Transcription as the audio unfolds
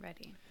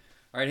ready.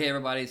 All right, hey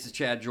everybody, this is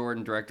Chad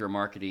Jordan, Director of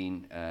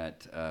Marketing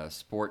at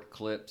Sport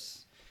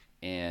Clips,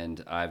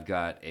 and I've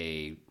got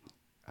it's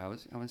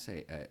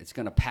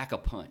going to pack a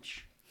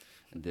punch,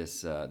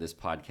 this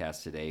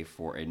podcast today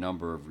for a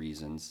number of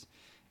reasons.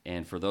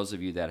 And for those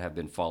of you that have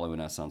been following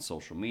us on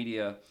social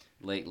media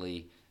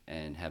lately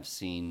and have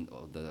seen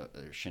the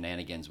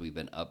shenanigans we've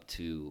been up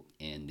to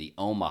in the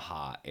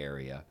Omaha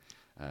area,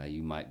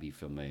 you might be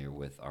familiar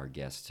with our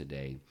guest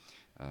today.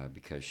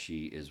 Because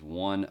she is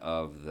one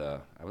of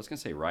the, I was going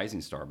to say rising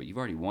star, but you've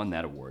already won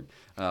that award,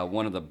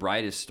 one of the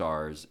brightest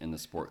stars in the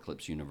Sport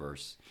Clips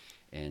universe.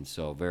 And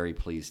so very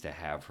pleased to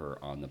have her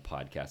on the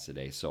podcast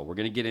today. So we're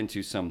going to get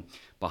into some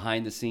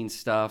behind the scenes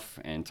stuff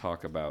and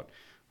talk about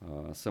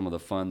some of the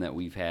fun that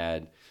we've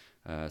had,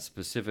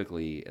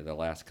 specifically the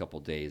last couple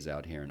days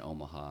out here in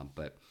Omaha.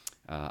 But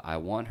I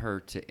want her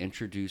to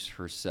introduce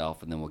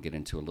herself, and then we'll get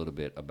into a little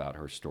bit about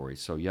her story.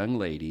 So young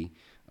lady,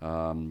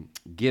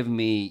 give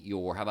me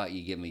how about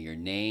you give me your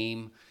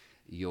name,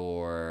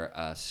 your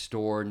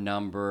store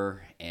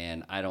number,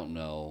 and I don't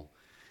know,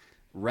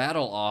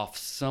 rattle off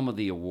some of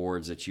the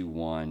awards that you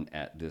won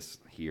at this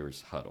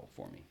here's huddle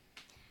for me.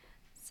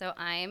 So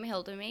I'm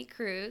Hilda Mae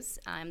Cruz.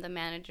 I'm the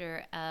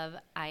manager of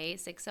IA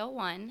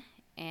 601.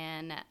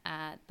 And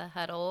at the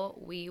huddle,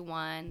 we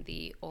won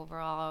the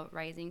overall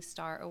Rising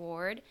Star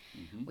Award.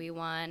 Mm-hmm. We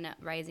won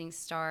Rising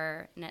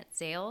Star Net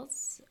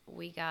Sales.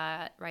 We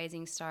got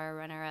Rising Star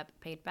Runner-Up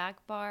Paid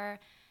Back Bar.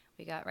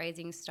 We got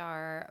Rising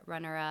Star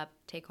Runner-Up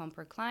Take Home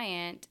Per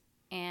Client.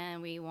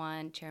 And we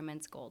won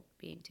Chairman's Gold,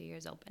 being 2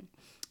 years open.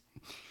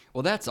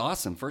 Well, that's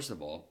awesome. First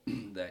of all,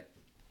 that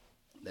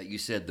you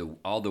said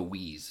all the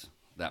we's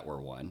that were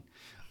won.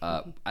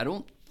 I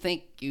don't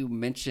think you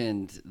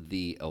mentioned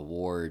the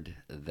award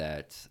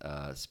that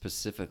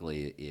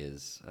specifically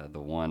is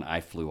the one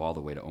I flew all the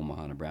way to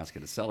Omaha,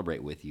 Nebraska to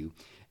celebrate with you,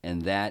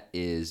 and that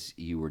is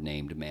you were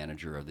named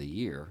Manager of the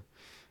Year,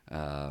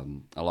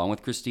 along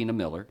with Christina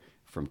Miller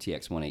from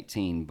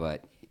TX118,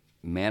 but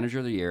Manager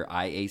of the Year,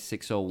 IA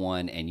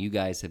 601, and you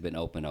guys have been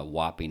open a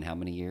whopping how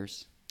many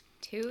years?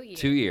 2 years.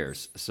 2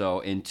 years.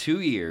 So in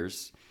 2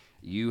 years,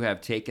 you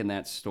have taken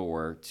that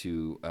store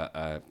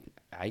to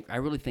I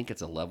really think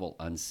it's a level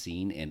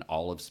unseen in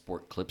all of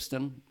Sport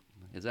Clipsdom.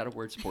 Is that a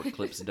word? Sport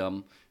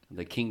Clipsdom,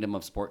 the kingdom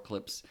of Sport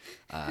Clips.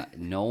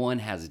 No one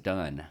has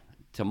done,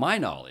 to my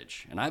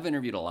knowledge, and I've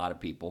interviewed a lot of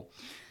people,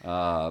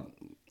 I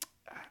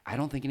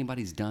don't think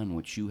anybody's done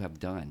what you have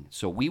done.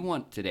 So we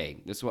want today,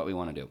 this is what we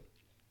want to do.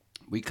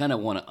 We kind of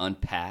want to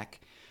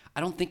unpack.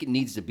 I don't think it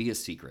needs to be a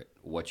secret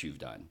what you've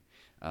done.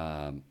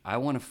 I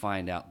want to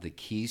find out the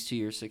keys to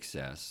your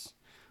success.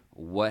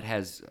 What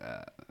has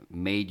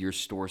made your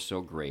store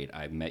so great?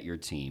 I've met your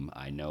team.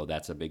 I know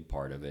that's a big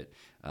part of it.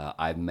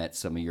 I've met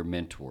some of your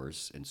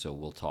mentors, and so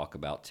we'll talk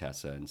about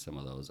Tessa and some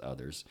of those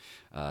others.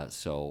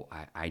 So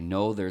I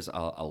know there's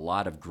a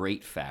lot of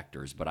great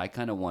factors, but I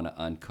kind of want to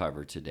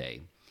uncover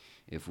today,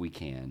 if we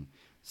can,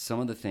 some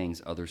of the things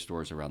other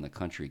stores around the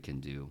country can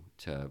do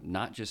to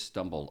not just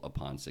stumble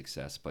upon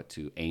success, but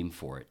to aim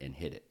for it and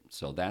hit it.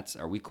 So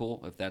are we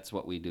cool if that's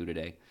what we do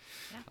today?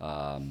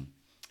 Yeah.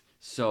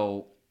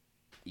 So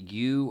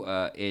you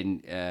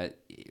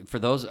for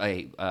those,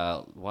 why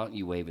don't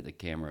you wave at the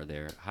camera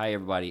there? Hi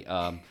everybody.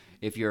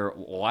 If you're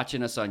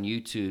watching us on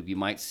YouTube, you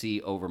might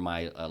see over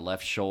my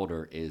left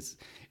shoulder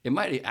it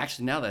might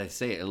actually, now that I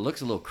say it, it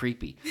looks a little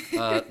creepy.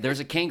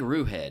 There's a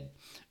kangaroo head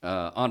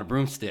on a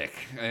broomstick,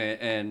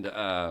 and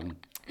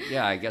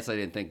yeah, I guess I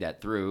didn't think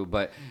that through.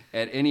 But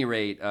at any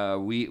rate,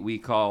 we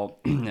call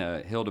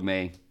Hilda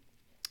Mae,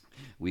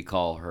 we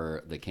call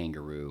her the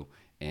kangaroo.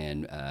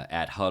 And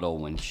at Huddle,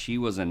 when she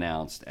was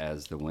announced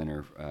as the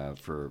winner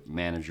for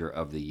Manager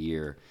of the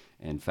Year,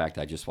 in fact,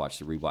 I just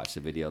rewatched the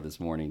video this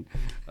morning.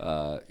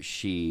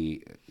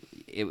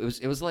 It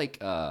was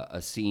like a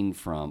scene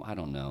from, I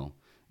don't know,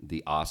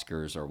 the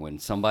Oscars, or when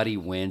somebody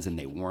wins and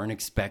they weren't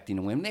expecting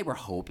to win. They were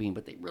hoping,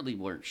 but they really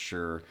weren't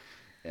sure.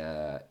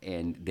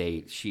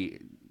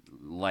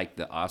 Like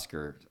the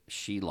Oscar,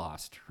 she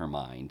lost her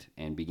mind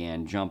and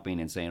began jumping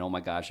and saying, "Oh my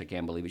gosh, I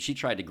can't believe it!" She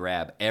tried to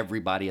grab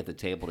everybody at the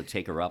table to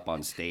take her up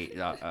on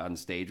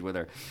stage with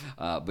her,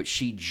 but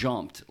she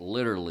jumped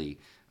literally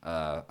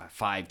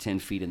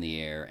 5-10 feet in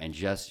the air, and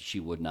she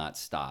would not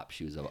stop.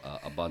 She was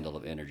a bundle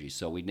of energy.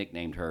 So we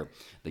nicknamed her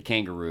the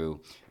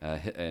Kangaroo,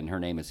 and her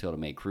name is Hilda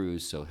Mae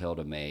Cruz. So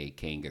Hilda Mae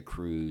Kanga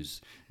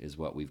Cruz is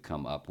what we've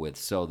come up with.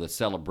 So the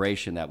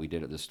celebration that we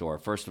did at the store,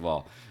 first of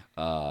all,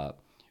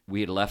 we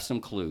had left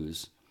some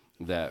clues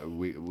that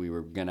we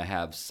were going to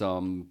have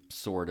some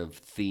sort of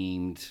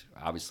themed,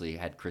 obviously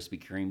had Krispy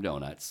Kreme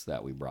donuts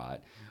that we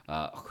brought.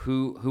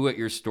 Who at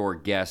your store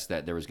guessed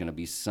that there was going to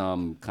be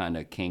some kind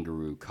of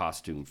kangaroo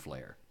costume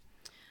flair?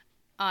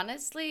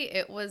 Honestly,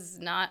 it was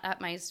not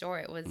at my store.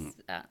 It was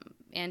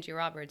Angie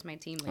Roberts, my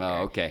team leader.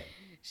 Oh, okay.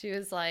 She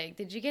was like,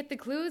 "Did you get the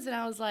clues?" And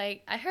I was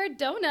like, "I heard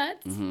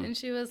donuts." Mm-hmm. And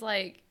she was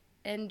like,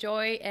 "And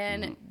Joy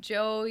and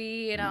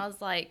Joey." And I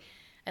was like,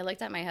 I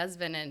looked at my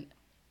husband and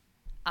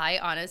I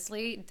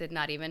honestly did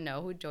not even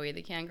know who Joey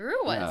the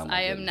kangaroo was. Oh, my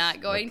I am goodness.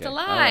 not going Okay. to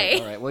lie.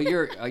 All right. Well,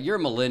 you're a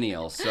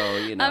millennial, so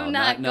I'm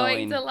not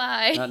knowing going to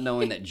lie. not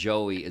knowing that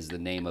Joey is the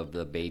name of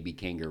the baby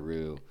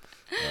kangaroo,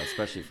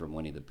 especially from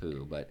Winnie the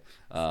Pooh. But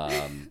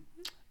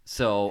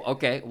so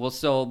okay. Well,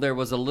 so there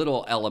was a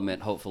little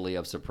element, hopefully,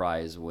 of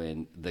surprise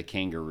when the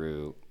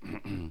kangaroo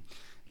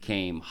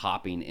came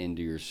hopping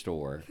into your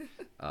store.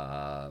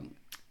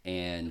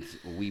 And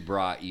we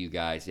brought you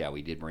guys, yeah,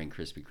 we did bring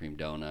Krispy Kreme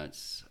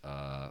donuts,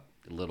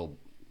 little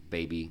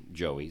baby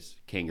Joey's,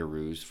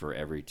 kangaroos for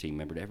every team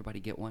member. Did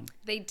everybody get one?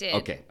 They did.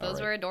 Okay. all Those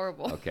right. were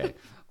adorable. Okay.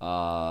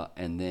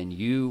 And then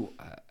you,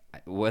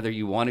 whether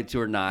you wanted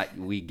to or not,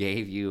 we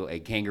gave you a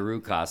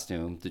kangaroo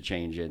costume to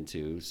change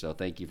into. So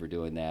thank you for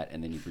doing that.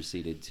 And then you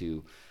proceeded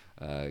to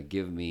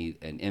give me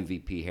an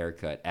MVP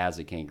haircut as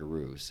a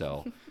kangaroo.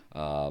 So,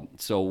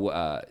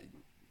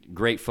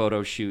 great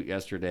photo shoot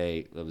yesterday.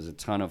 It was a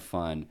ton of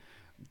fun.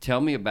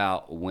 Tell me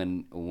about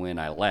when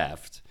I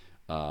left.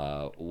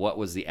 What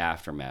was the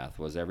aftermath?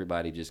 Was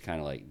everybody just kind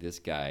of like, this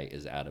guy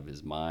is out of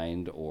his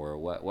mind, or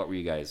what? What were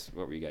you guys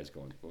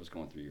going? What was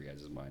going through your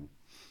guys' mind?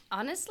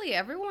 Honestly,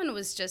 everyone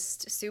was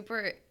just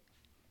super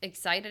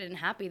excited and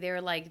happy. They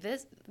were like,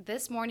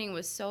 this morning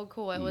was so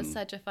cool. It was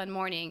such a fun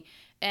morning.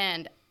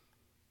 And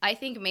I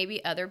think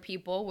maybe other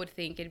people would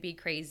think it'd be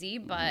crazy,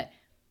 but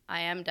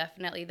I am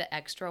definitely the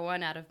extra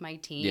one out of my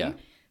team. Yeah.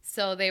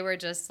 So they were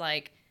just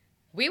like,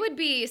 we would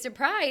be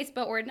surprised,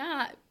 but we're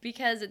not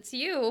because it's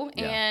you.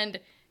 Yeah. And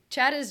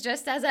Chad is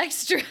just as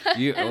extra as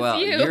you.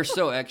 You're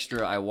so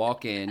extra. I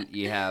walk in,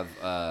 you have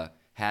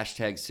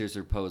hashtag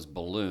scissor pose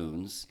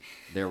balloons.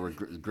 There were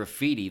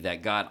graffiti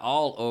that got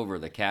all over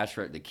the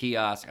the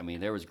kiosk. I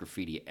mean, there was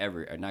graffiti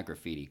not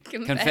graffiti,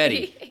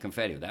 Confetti.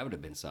 confetti. That would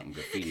have been something.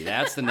 Graffiti.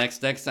 That's the next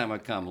time I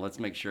come. Let's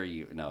make sure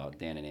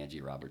Dan and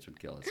Angie Roberts would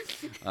kill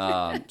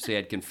us. So you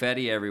had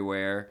confetti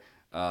everywhere.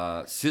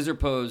 Scissor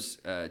pose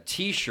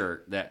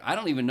T-shirt that I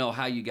don't even know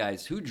how you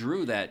guys who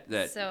drew that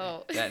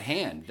that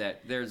hand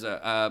that there's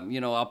a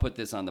I'll put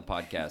this on the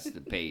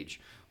podcast page,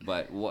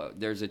 but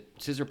there's a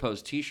scissor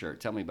pose T-shirt.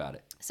 Tell me about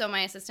it. So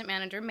my assistant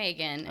manager,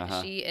 Megan,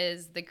 she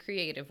is the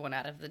creative one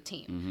out of the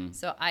team.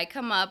 So I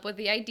come up with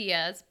the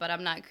ideas, but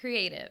I'm not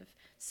creative.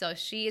 So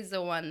she is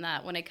the one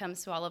that when it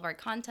comes to all of our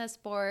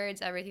contest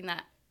boards, everything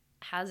that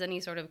has any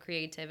sort of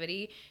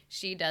creativity,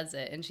 she does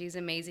it, and she's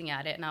amazing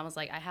at it. And I was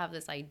like, I have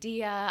this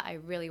idea. I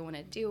really want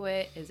to do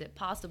it. Is it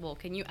possible?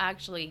 Can you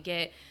actually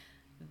get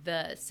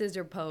the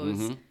scissor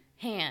pose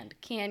hand?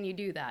 Can you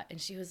do that? And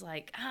she was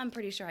like, I'm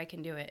pretty sure I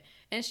can do it.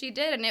 And she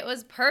did, and it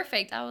was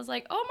perfect. I was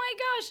like, oh my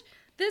gosh,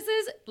 this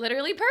is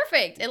literally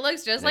perfect. It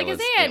looks just like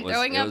his hand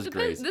throwing up the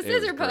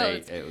scissor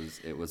pose.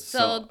 It was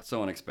so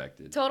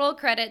unexpected. Total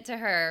credit to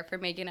her for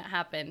making it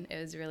happen. It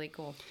was really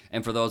cool.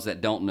 And for those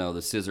that don't know,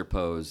 the scissor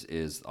pose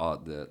is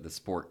the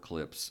Sport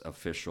Clips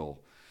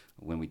official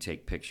when we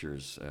take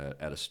pictures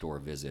at a store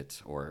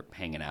visit or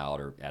hanging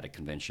out or at a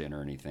convention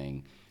or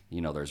anything.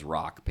 There's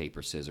rock,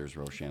 paper, scissors,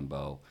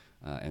 Rochambeau.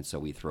 And so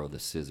we throw the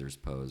scissors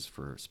pose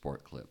for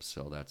Sport Clips.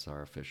 So that's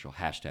our official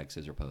hashtag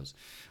scissor pose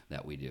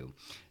that we do.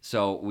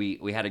 So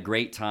we had a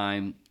great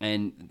time.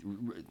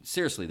 And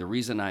seriously, the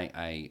reason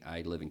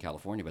I live in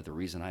California, but the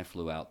reason I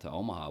flew out to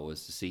Omaha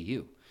was to see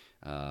you.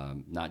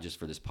 Not just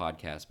for this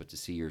podcast, but to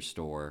see your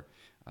store.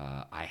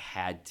 I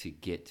had to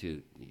get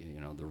to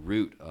the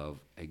root of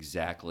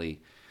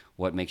exactly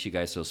what makes you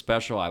guys so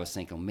special. I was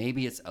thinking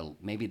maybe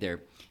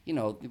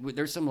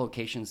there's some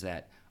locations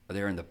that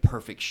they're in the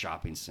perfect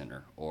shopping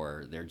center,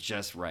 or they're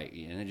just right,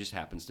 and it just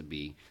happens to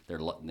be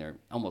they're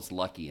almost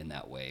lucky in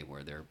that way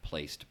where they're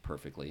placed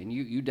perfectly. And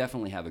you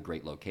definitely have a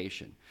great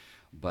location,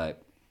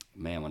 but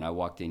man, when I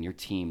walked in, your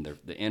team,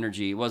 the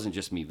energy, it wasn't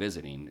just me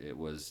visiting, it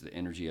was the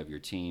energy of your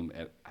team.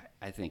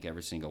 I think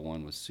every single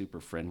one was super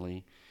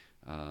friendly.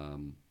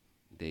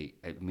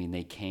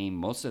 They came,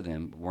 most of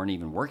them weren't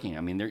even working.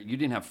 I mean, you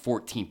didn't have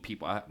 14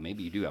 people.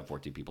 Maybe you do have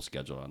 14 people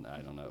scheduled on that.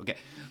 I don't know. Okay.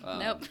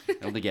 Nope. I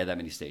don't think you had that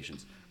many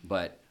stations.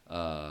 But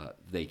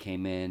they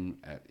came in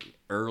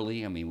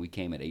early. I mean, we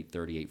came at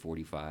 8:30,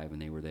 8:45,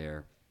 and they were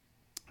there.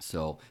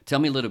 So tell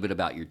me a little bit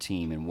about your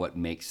team and what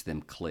makes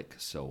them click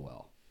so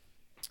well.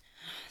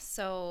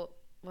 So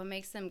what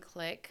makes them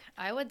click?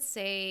 I would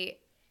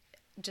say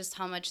just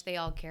how much they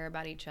all care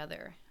about each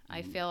other.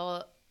 I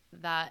feel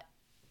that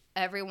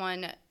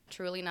everyone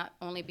truly not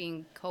only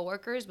being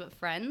coworkers but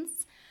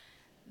friends,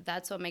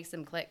 that's what makes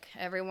them click.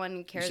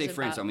 Everyone cares about... You say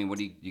friends, I mean, what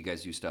do you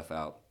guys do stuff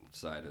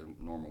outside of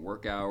normal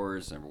work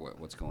hours, or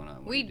what's going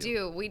on? We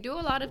do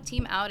a lot of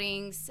team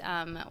outings.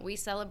 We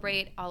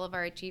celebrate all of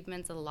our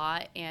achievements a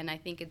lot, and I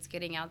think it's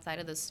getting outside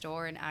of the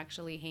store and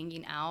actually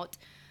hanging out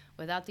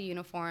without the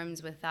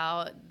uniforms,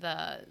 without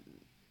the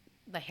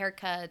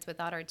haircuts,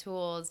 without our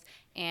tools,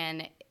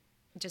 and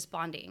just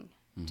bonding.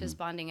 Just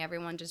bonding.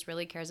 Everyone just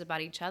really cares about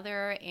each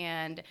other,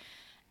 and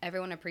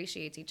everyone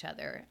appreciates each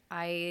other.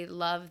 I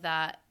love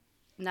that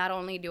not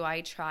only do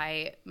I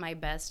try my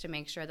best to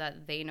make sure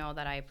that they know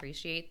that I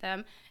appreciate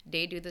them,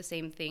 they do the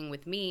same thing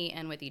with me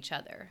and with each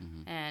other.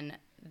 And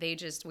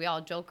we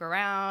all joke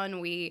around,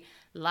 we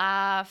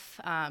laugh,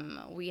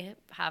 we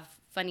have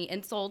funny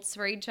insults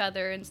for each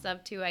other and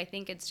stuff too. I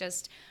think it's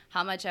just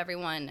how much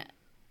everyone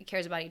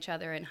cares about each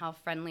other and how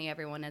friendly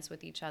everyone is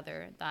with each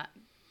other that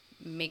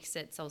makes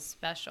it so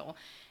special.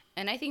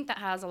 And I think that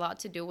has a lot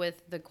to do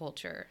with the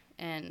culture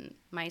in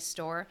my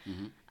store.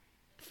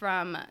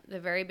 From the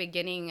very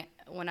beginning,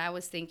 when I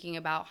was thinking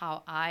about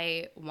how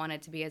I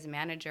wanted to be as a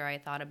manager, I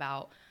thought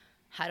about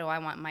how do I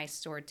want my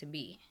store to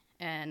be?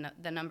 And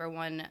the number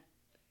one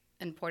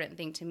important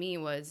thing to me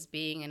was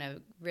being in a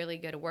really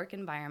good work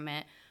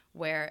environment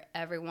where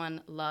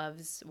everyone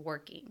loves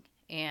working.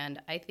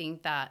 And I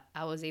think that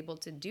I was able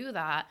to do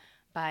that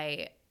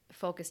by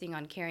focusing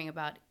on caring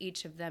about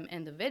each of them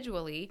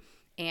individually,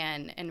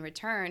 and in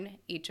return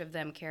each of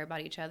them care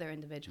about each other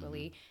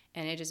individually,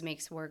 and it just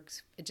makes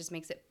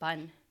it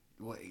fun.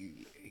 Well,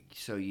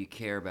 so you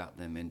care about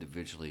them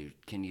individually.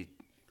 Can you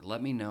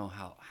let me know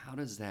how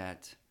does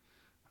that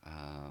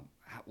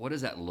what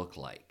does that look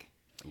like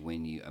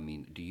when you? I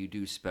mean, do you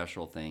do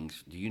special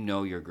things? Do you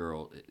know your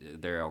girl?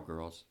 They're all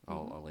girls,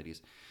 all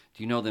ladies.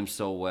 Do you know them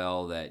so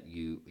well that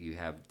you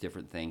have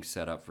different things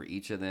set up for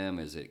each of them?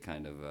 Is it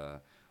kind of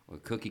a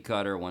cookie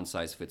cutter, one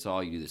size fits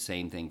all? You do the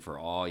same thing for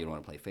all. You don't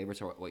want to play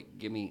favorites, or what?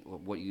 Give me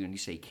what you when you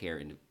say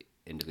care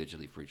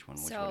individually for each one.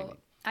 What do you mean?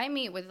 I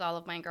meet with all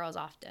of my girls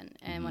often,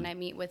 and when I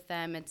meet with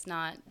them,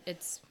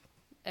 it's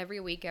every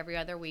week, every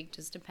other week,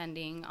 just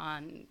depending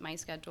on my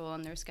schedule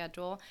and their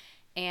schedule.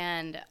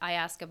 And I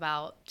ask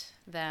about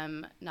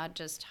them, not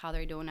just how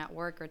they're doing at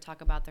work or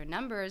talk about their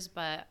numbers,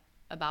 but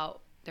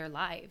about their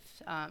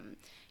life.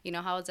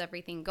 How is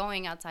everything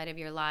going outside of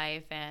your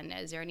life? And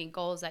is there any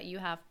goals that you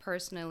have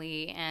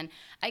personally? And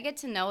I get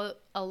to know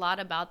a lot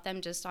about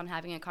them just on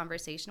having a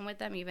conversation with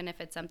them, even if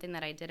it's something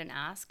that I didn't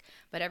ask.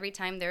 But every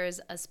time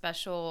there's a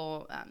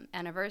special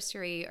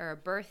anniversary or a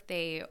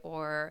birthday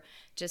or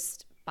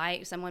just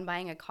someone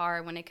buying a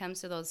car, when it comes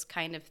to those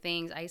kind of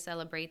things, I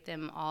celebrate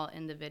them all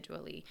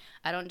individually.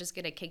 I don't just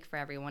get a cake for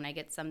everyone. I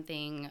get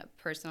something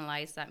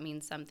personalized that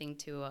means something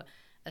to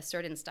a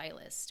certain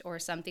stylist, or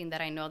something that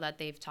I know that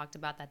they've talked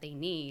about that they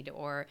need.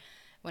 Or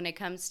when it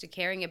comes to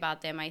caring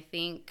about them, I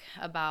think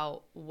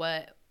about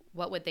what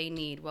would they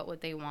need, what would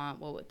they want,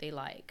 what would they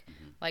like.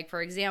 Like,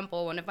 for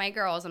example, one of my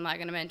girls, I'm not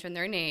going to mention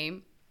their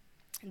name,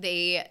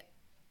 they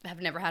have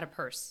never had a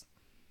purse.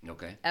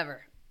 Okay.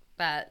 Ever.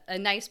 But a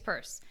nice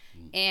purse.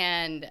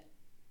 And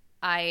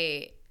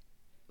I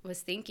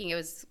was thinking it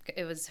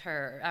was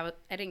her.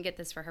 I didn't get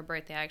this for her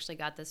birthday. I actually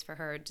got this for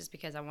her just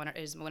because it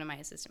was one of my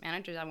assistant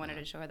managers. I wanted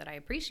to show her that I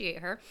appreciate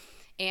her.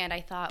 And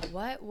I thought,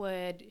 what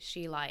would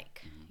she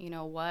like?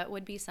 What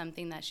would be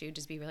something that she would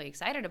just be really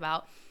excited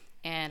about?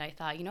 And I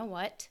thought, you know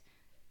what?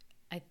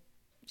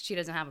 She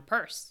doesn't have a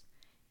purse.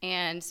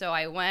 And so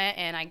I went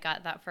and I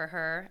got that for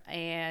her.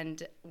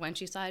 And when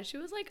she saw it, she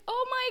was like,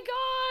 oh my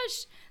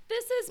gosh,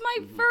 this is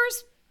my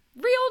first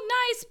real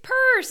nice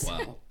purse.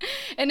 Wow.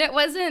 And it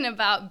wasn't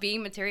about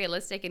being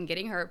materialistic and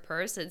getting her a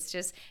purse.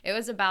 It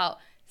was about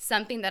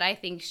something that I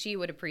think she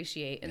would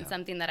appreciate and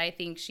something that I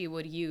think she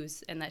would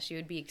use and that she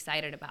would be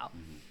excited about.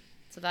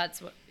 So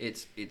that's what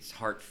it's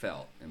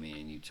heartfelt. I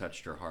mean, you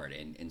touched her heart.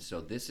 And so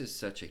this is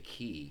such a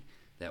key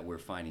that we're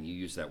finding. You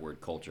use that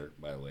word culture,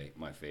 by the way,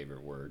 my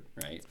favorite word,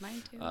 right? It's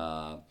mine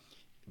too.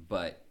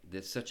 But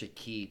that's such a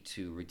key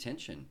to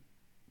retention.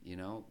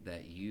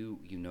 That you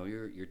know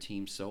your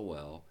team so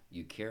well,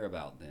 you care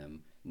about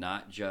them,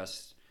 not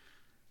just,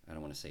 I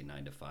don't want to say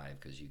 9 to 5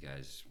 because you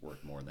guys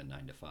work more than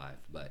 9 to 5,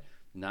 but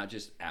not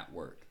just at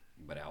work,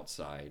 but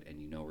outside,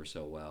 and you know her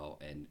so well.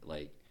 And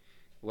like,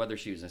 whether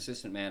she was an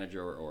assistant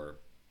manager or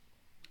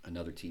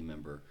another team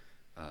member,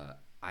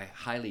 I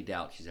highly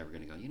doubt she's ever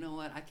going to go, you know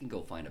what, I can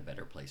go find a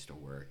better place to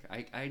work.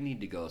 I need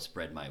to go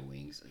spread my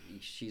wings.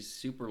 She's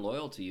super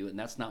loyal to you, and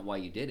that's not why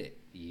you did it.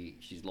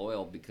 She's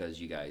loyal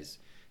because you guys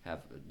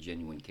have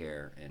genuine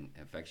care and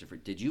affection for.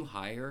 Did you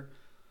hire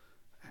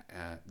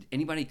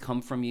anybody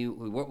come from you?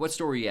 What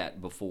store were you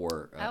at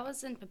before? I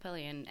was in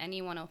Papillion,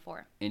 NE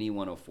 104. NE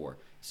 104.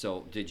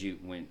 So did you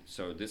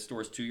so this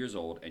store is 2 years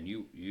old, and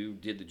you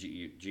did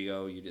the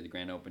GO, you did the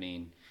grand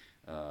opening,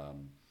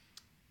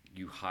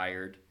 you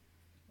hired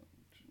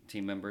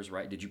team members,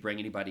 right? Did you bring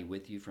anybody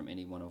with you from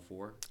NE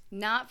 104?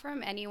 Not from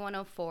NE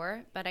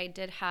 104, but I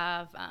did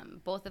have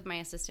both of my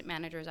assistant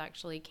managers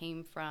actually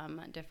came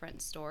from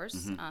different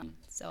stores.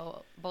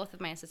 So both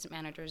of my assistant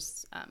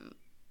managers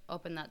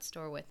opened that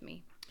store with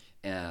me.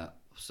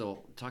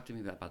 So talk to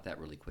me about that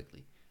really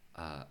quickly.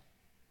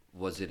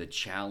 Was it a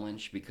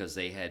challenge because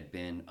they had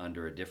been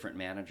under a different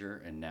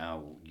manager, and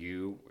now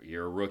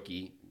you're a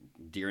rookie,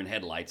 deer in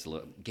headlights,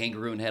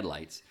 kangaroo in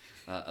headlights,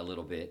 a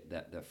little bit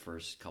that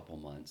first couple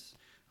months?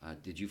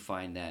 Did you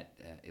find that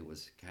it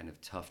was kind of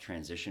tough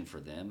transition for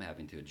them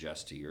having to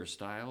adjust to your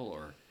style,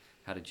 or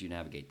how did you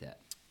navigate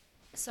that?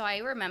 So I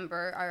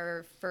remember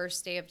our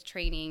first day of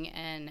training,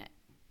 and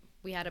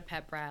we had a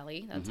pep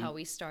rally. That's how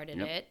we started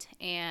it.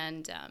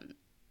 And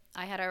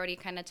I had already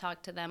kind of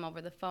talked to them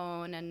over the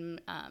phone and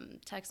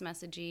text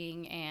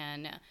messaging,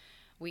 and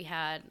we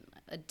had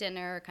a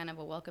dinner, kind of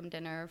a welcome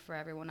dinner for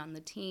everyone on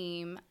the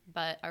team.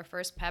 But our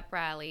first pep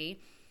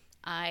rally,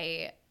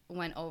 I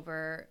went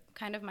over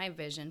kind of my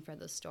vision for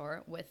the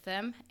store with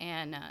them,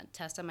 and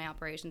Tessa, my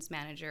operations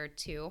manager,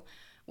 too,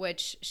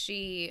 which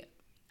she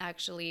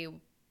actually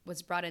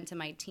was brought into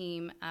my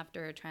team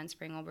after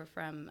transferring over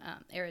from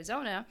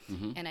Arizona.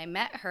 And I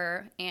met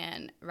her,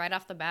 and right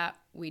off the bat,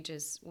 we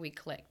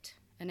clicked.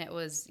 And it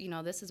was,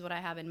 this is what I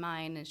have in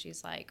mind. And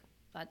she's like,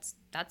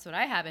 that's what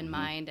I have in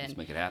mind. And Let's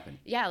make it happen.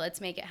 yeah, let's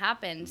make it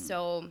happen.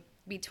 So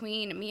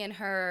between me and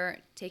her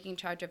taking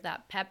charge of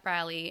that pep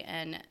rally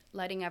and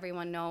letting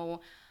everyone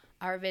know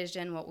our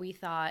vision, what we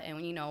thought, and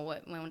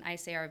when I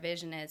say our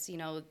vision is,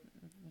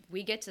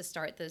 we get to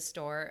start this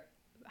store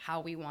how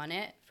we want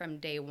it from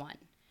day one.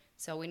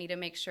 So we need to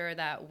make sure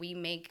that we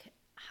make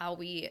how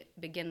we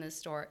begin this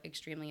store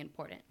extremely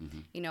important.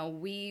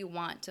 We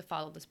want to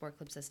follow the Sport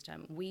Clip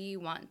system. We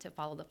want to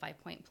follow the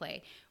 5-point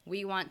play.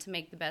 We want to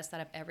make the best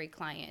out of every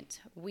client.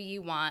 We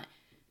want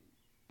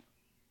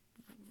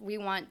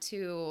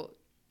to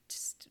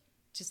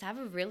just have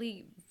a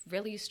really,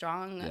 really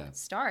strong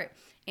start.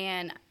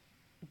 And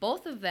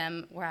both of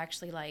them were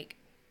actually like,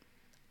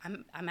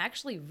 I'm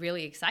actually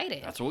really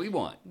excited. That's what we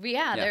want.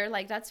 Yeah, they're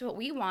like, that's what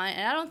we want.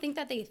 And I don't think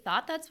that they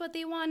thought that's what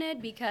they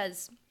wanted,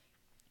 because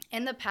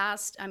in the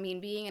past, I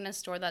mean, being in a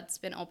store that's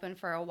been open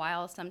for a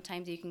while,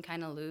 sometimes you can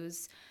kind of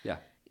lose,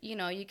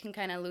 you can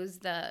kind of lose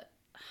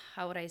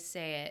how would I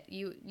say it?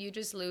 You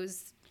just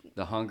lose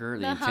the hunger,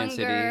 the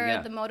intensity,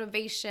 the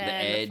motivation,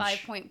 the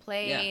 5-point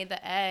play,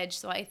 the edge.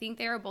 So I think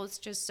they were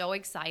both just so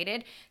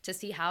excited to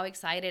see how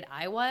excited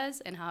I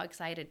was and how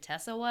excited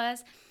Tessa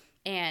was,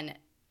 and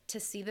to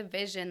see the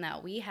vision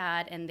that we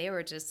had, and they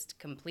were just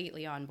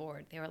completely on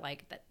board. They were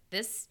like,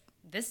 this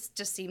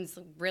just seems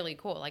really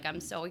cool. Like,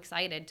 I'm so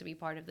excited to be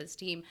part of this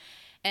team.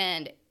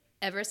 And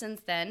ever since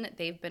then,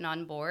 they've been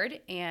on board,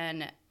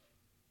 and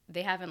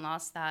they haven't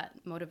lost that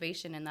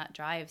motivation and that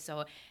drive.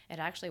 So it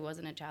actually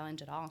wasn't a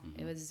challenge at all.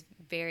 It was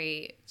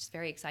very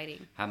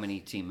exciting. How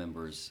many team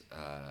members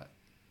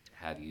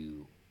have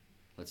you?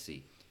 Let's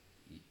see.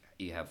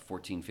 You have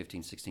 14,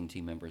 15, 16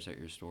 team members at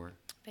your store?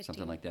 15.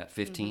 Something like that?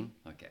 15?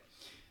 Okay.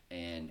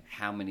 And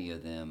how many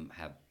of them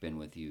have been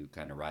with you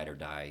kind of ride or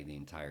die the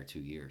entire 2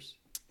 years?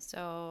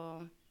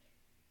 So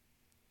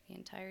the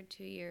entire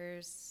 2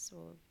 years,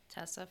 well,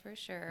 Tessa for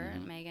sure,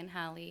 Megan,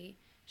 Hallie,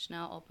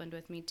 Chanel opened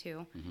with me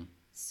too.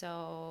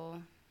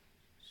 So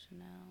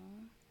Chanel.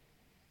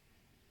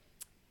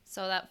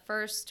 So that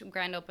first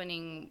grand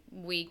opening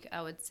week,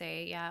 I would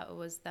say, it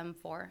was them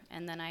 4.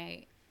 And then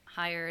I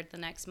hired the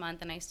next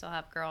month, and I still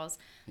have girls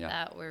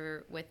that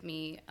were with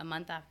me a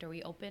month after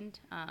we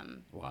opened.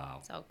 Wow.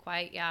 So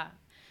quite,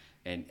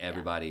 And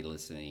everybody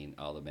listening,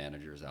 all the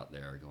managers out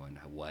there are going,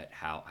 what,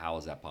 how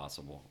is that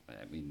possible?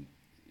 I mean,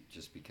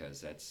 just because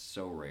that's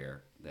so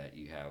rare that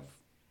you have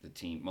the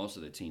team, most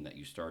of the team that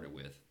you started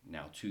with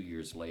now 2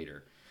 years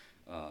later.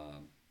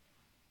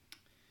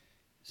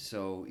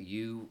 So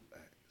you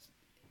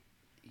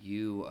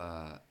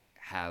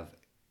have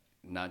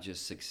not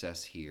just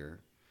success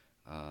here,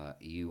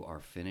 you are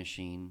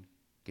finishing.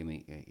 Give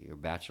me your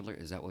bachelor.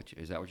 Is that what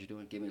you're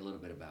doing? Give me a little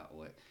bit about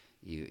what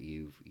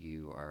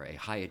you are. A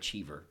high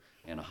achiever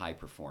and a high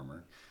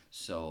performer.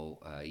 So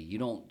you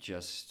don't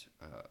just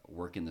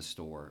work in the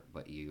store,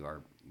 but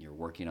you're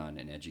working on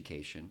an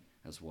education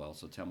as well.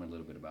 So tell me a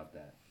little bit about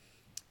that.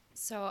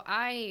 So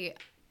I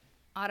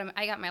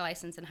got my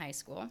license in high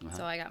school.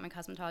 So I got my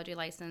cosmetology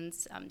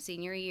license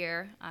senior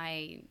year.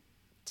 I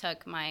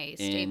took my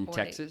state board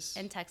Texas?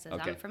 In Texas.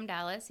 Okay. I'm from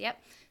Dallas.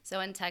 Yep.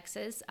 So in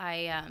Texas,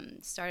 I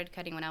started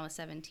cutting when I was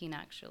 17,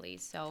 actually.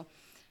 So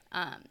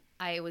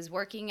I was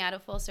working at a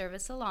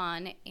full-service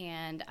salon,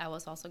 and I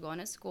was also going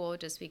to school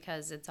just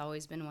because it's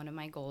always been one of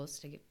my goals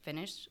to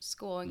finish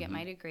school and get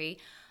my degree.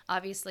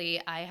 Obviously,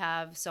 I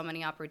have so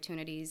many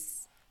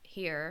opportunities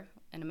here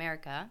in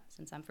America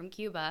since I'm from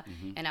Cuba,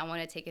 and I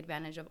want to take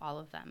advantage of all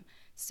of them.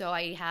 So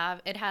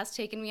it has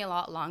taken me a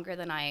lot longer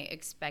than I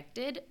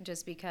expected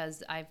just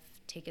because I've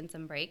taken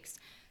some breaks.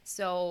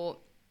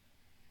 So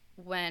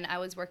when I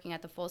was working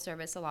at the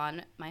full-service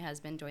salon, my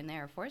husband joined the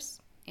Air Force,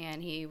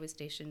 and he was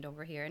stationed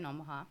over here in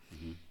Omaha.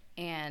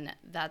 And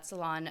that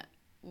salon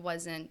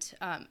wasn't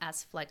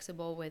as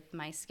flexible with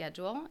my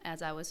schedule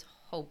as I was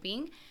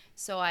hoping.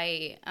 So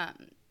I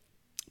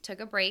took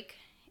a break,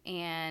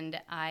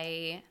 and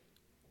I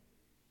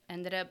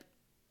ended up,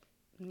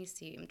 let me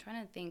see, I'm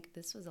trying to think,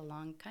 this was a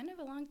long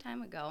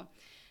time ago.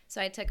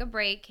 So I took a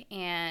break,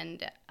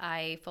 and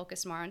I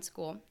focused more on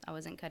school. I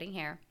wasn't cutting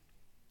hair,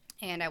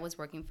 and I was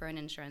working for an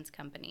insurance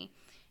company,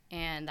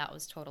 and that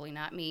was totally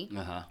not me.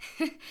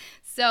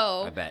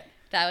 So I bet.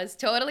 That was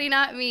totally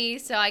not me.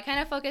 So I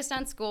kind of focused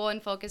on school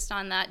and focused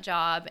on that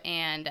job,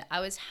 and I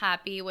was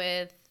happy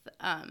with,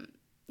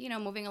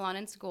 moving along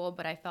in school,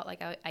 but I felt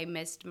like I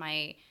missed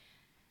my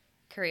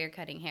career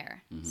cutting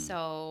hair.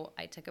 So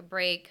I took a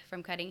break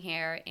from cutting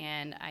hair,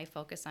 and I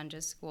focused on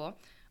just school.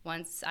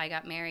 Once I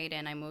got married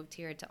and I moved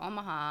here to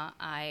Omaha,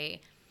 I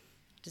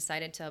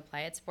decided to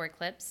apply at Sport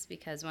Clips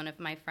because one of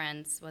my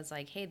friends was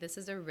like, "Hey, this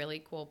is a really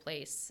cool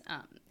place."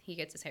 He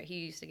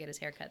used to get his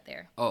hair cut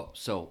there. Oh,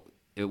 so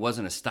it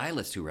wasn't a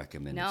stylist who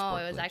recommended No,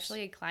 Sport it was Clips.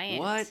 actually a client.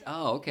 What?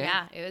 Oh, okay.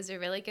 Yeah, it was a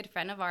really good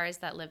friend of ours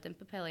that lived in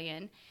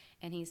Papillion,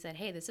 and he said,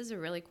 "Hey, this is a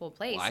really cool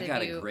place." Well, I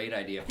got a great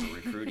idea for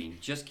recruiting.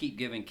 Just keep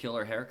giving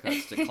killer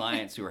haircuts to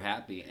clients who are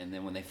happy, and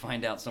then when they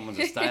find out someone's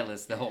a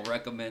stylist, they'll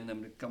recommend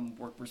them to come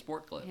work for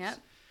Sport Clips. Yep.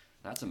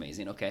 That's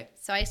amazing. Okay.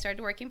 So I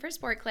started working for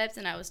Sport Clips,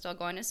 and I was still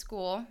going to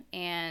school,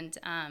 and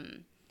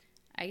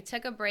I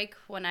took a break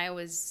when I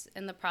was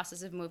in the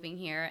process of moving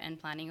here and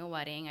planning a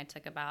wedding. I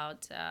took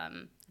about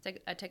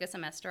I took a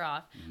semester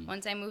off. Mm-hmm.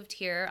 Once I moved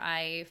here,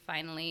 I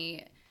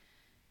finally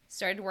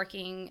started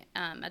working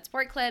at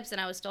Sport Clips,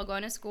 and I was still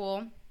going to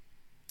school.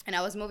 And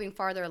I was moving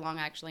farther along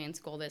actually in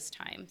school this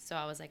time. So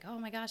I was like, oh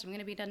my gosh, I'm going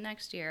to be done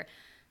next year.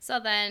 So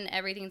then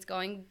everything's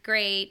going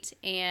great.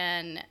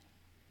 And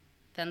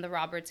then the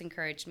Roberts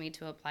encouraged me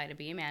to apply to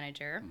be a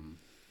manager. Mm-hmm.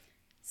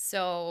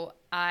 So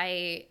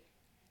I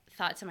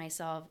thought to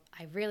myself,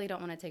 I really don't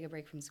want to take a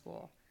break from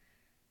school.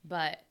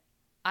 But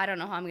I don't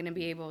know how I'm going to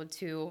be able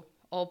to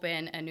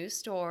open a new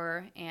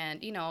store.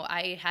 And,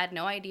 I had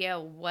no idea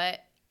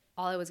what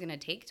all it was going to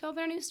take to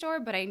open a new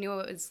store, but I knew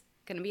it was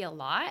going to be a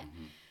lot.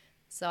 Mm-hmm.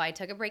 So I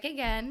took a break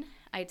again.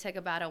 I took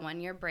about a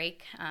 1-year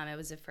break. It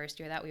was the first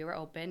year that we were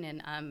open,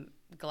 and I'm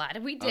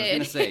glad we did. I was going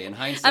to say, in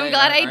hindsight, I'm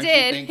glad I aren't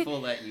did. you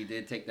thankful that you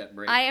did take that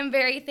break? I am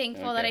very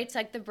thankful that Okay. I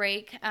took the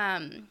break.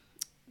 And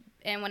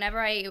whenever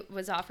I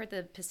was offered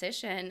the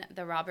position,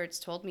 the Roberts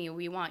told me,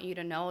 we want you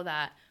to know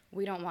that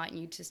we don't want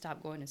you to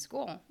stop going to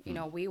school.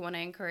 We want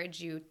to encourage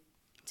you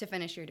to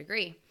finish your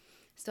degree.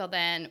 So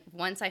then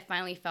once I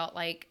finally felt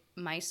like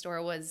my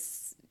store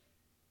was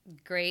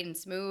great and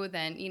smooth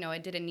and,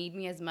 it didn't need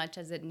me as much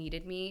as it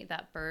needed me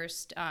that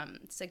first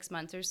 6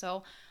 months or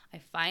so, I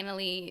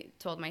finally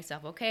told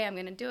myself, okay, I'm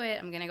going to do it.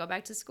 I'm going to go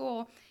back to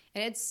school.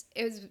 And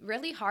it was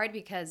really hard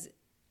because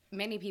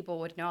many people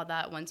would know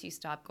that once you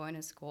stop going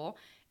to school,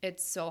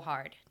 it's so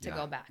hard to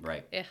go back.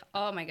 Right.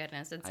 Oh my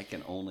goodness. I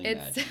can only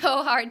It's imagine.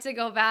 so hard to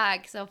go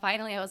back. So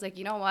finally I was like,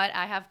 you know what?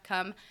 I have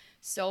come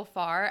so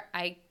far.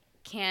 I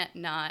can't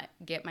not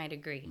get my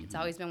degree. It's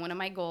always been one of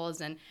my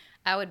goals, and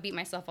I would beat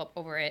myself up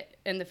over it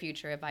in the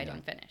future if I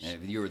didn't finish.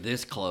 If you were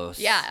this close.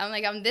 Yeah,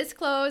 I'm this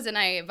close, and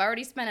I've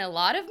already spent a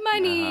lot of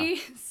money,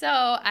 so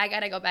I got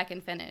to go back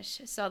and finish.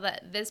 So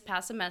that this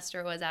past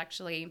semester was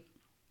actually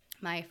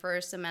my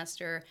first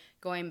semester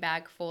going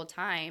back full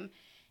time,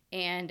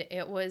 and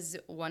it was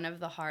one of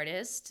the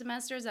hardest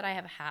semesters that I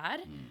have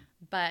had,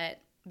 but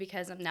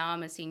because now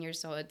I'm a senior,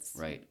 so it's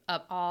Right.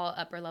 all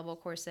upper level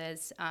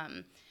courses,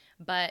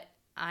 but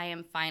I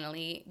am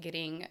finally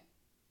getting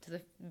to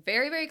the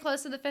very, very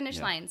close to the finish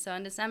line. So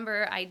in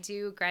December, I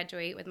do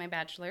graduate with my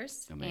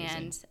bachelor's.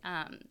 Amazing.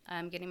 And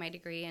I'm getting my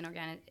degree in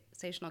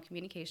organizational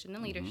communication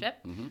and leadership,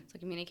 so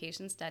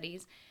communication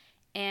studies.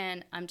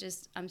 And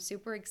I'm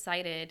super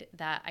excited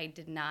that I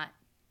did not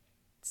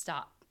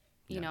stop.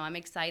 I'm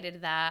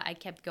excited that I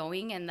kept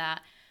going and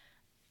that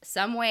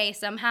some way,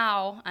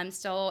 somehow, I'm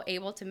still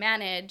able to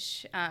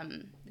manage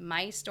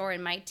my store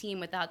and my team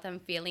without them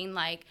feeling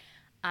like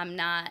I'm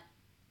not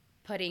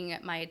putting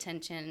my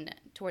attention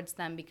towards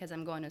them because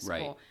I'm going to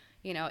school.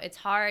 Right. It's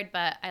hard,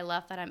 but I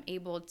love that I'm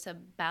able to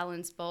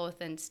balance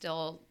both and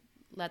still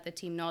let the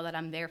team know that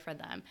I'm there for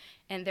them.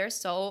 And they're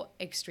so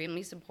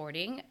extremely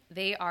supporting.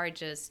 They are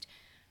just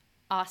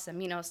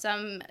awesome.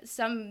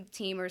 Some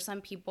team or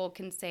some people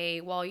can say,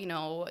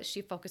 well,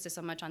 she focuses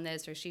so much on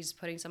this or she's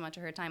putting so much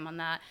of her time on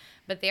that,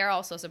 but they're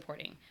also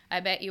supporting. I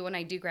bet you when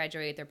I do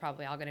graduate, they're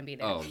probably all going to be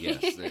there. Oh,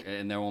 yes.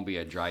 And there won't be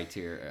a dry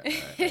tear,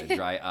 a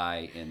dry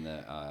eye in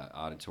the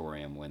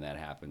auditorium when that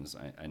happens.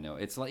 I know.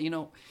 It's like,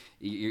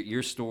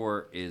 your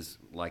store is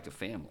like a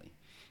family,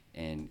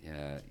 and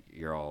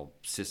you're all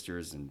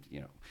sisters and,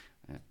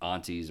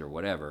 aunties or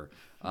whatever.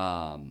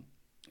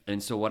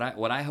 And so what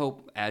I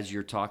hope as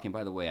you're talking,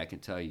 by the way, I can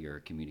tell you're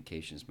a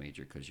communications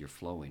major because you're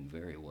flowing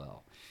very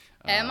well.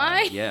 Am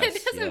I? Yes.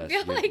 It doesn't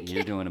feel you're, like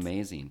you're it. doing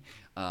amazing.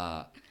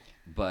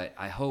 But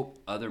I hope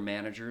other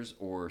managers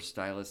or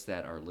stylists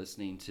that are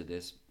listening to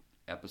this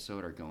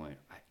episode are going,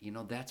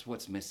 that's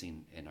what's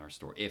missing in our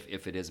store.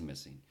 If it is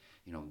missing,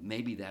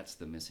 maybe that's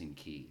the missing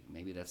key.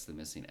 Maybe that's the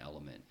missing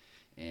element.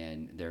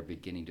 And they're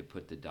beginning to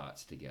put the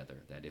dots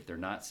together, that if they're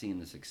not seeing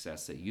the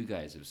success that you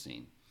guys have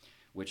seen,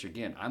 which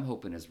again, I'm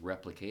hoping is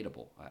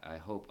replicatable. I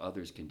hope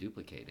others can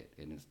duplicate it.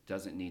 And it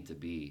doesn't need to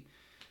be,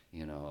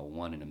 a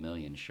 1 in a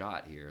million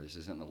shot here. This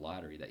isn't the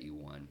lottery that you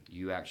won.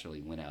 You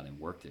actually went out and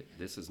worked it.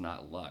 This is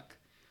not luck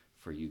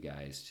for you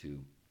guys to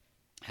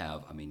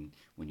have. I mean,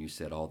 when you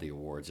said all the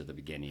awards at the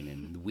beginning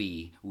and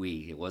we,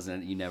 it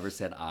wasn't, you never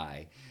said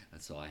I.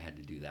 So I had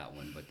to do that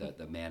one. But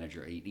the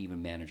manager,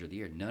 even manager of the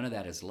year, none of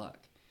that is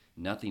luck.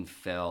 Nothing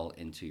fell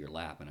into your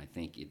lap. And I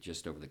think it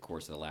just over the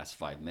course of the last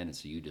 5 minutes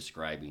of you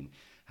describing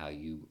how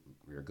you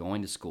were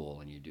going to school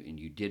and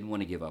you didn't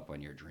want to give up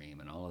on your dream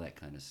and all of that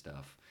kind of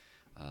stuff.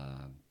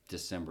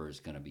 December is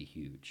going to be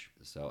huge.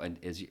 So, and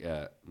is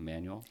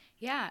Manuel?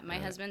 Yeah, my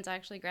husband's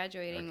actually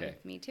graduating Okay.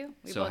 with me too.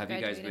 We So both have you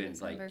guys graduated been in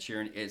December. like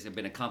cheering? Has it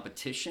been a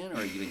competition,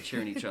 or have you been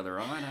cheering each other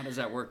on? How does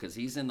that work? Because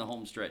he's in the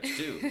home stretch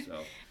too.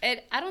 So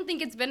I don't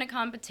think it's been a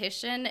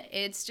competition.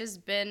 It's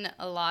just been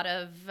a lot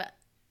of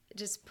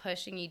just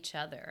pushing each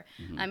other.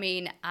 I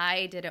mean,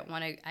 I didn't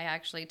want to, I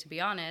actually, to be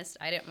honest,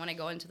 I didn't want to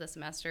go into the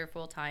semester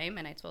full time.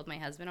 And I told my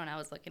husband when I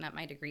was looking at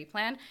my degree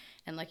plan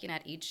and looking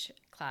at each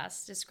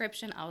class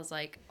description, I was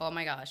like, oh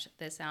my gosh,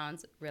 this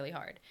sounds really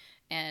hard.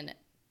 And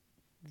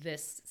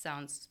this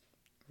sounds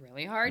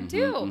really hard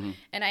too.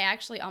 And I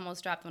actually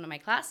almost dropped one of my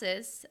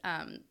classes.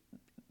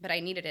 But I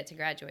needed it to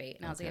graduate.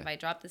 And I was like, Okay. if I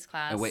drop this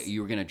class. and wait,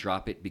 you were going to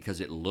drop it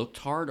because it looked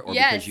hard, or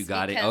Yes, because you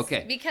got it?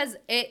 Okay. Because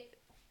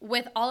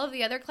with all of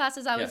the other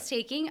classes I was Yeah.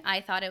 taking,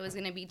 I thought it was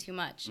going to be too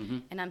much.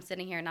 And I'm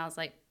sitting here and I was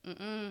like,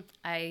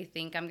 I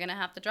think I'm going to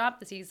have to drop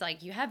this. He's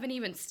like, you haven't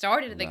even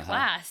started the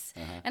class.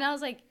 And I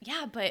was like,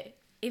 yeah, but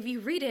if you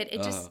read it,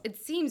 it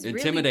seems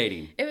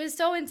Intimidating. It was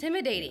so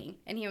intimidating.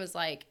 And he was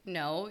like,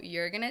 no,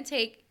 you're going to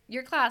take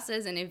your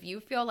classes. And if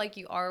you feel like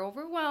you are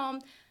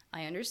overwhelmed,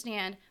 I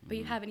understand, but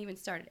you haven't even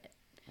started it.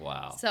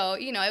 Wow. So,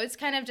 it was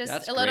kind of just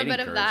That's a little great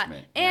bit of that.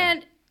 encouragement. Yeah.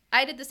 And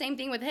I did the same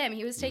thing with him.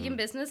 He was taking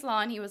business law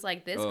and he was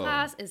like, this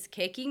class is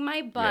kicking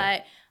my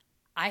butt.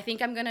 I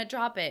think I'm going to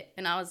drop it.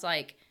 And I was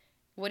like,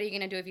 what are you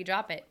going to do if you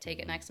drop it? Take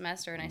it next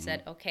semester. And I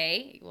said,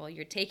 okay, well,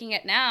 you're taking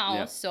it now,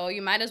 Yeah. so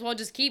you might as well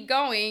just keep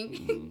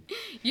going.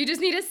 You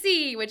just need a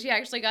C, which he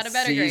actually got a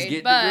better C's grade.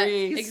 get But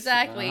degrees.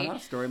 exactly.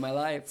 Story of my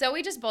life. So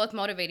we just both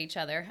motivate each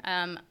other.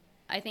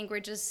 I think we're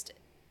just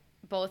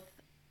both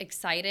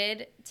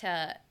excited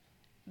to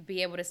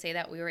be able to say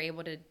that we were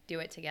able to do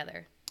it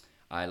together.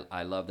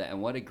 I love that.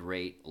 And what a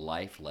great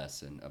life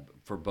lesson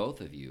for both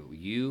of you.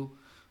 You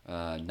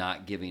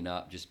not giving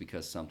up just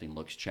because something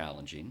looks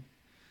challenging.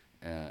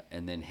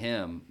 And then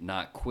him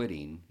not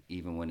quitting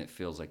even when it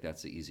feels like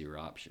that's the easier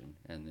option.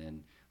 And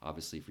then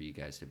obviously for you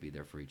guys to be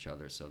there for each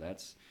other. So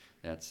that's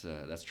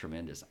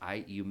tremendous.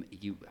 I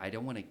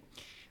don't want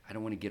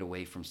to get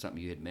away from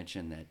something you had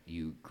mentioned, that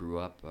you grew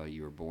up,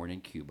 you were born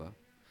in Cuba,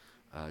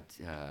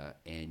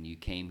 and you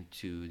came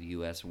to the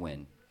U.S.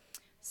 when?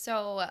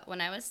 So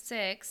when I was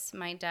 6,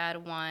 my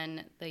dad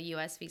won the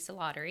U.S. Visa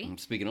Lottery.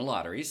 Speaking of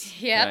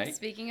lotteries. Yep, Right?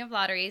 speaking of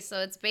lotteries, so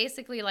it's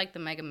basically like the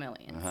Mega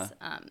Millions.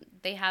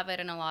 They have it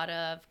in a lot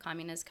of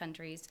communist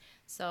countries,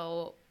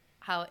 so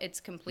how it's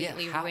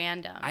completely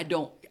random. I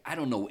don't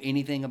know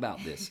anything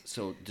about this.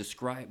 So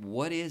describe,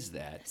 what is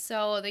that?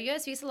 So the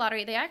U.S. Visa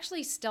Lottery, they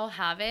actually still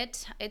have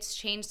it. It's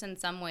changed in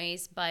some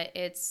ways, but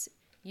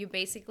you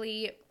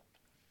basically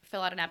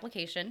fill out an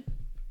application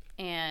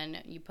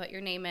and you put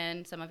your name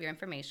in, some of your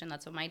information.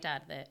 That's what my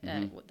dad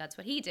did. That's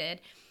what he did.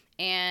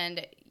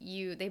 And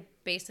they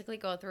basically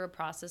go through a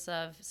process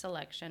of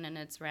selection, and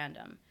it's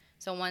random.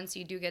 So once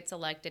you do get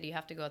selected, you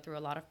have to go through a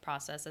lot of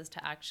processes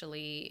to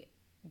actually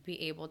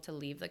be able to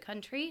leave the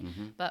country.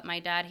 But my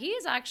dad,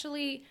 he's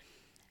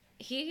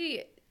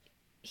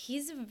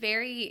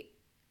very,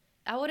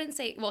 I wouldn't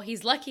say, well,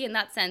 he's lucky in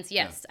that sense.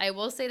 Yes, I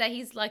will say that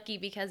he's lucky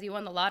because he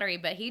won the lottery,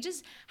 but he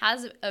just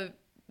has a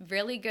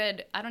really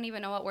good, I don't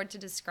even know what word to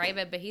describe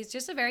it, but he's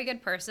just a very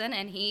good person,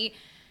 and he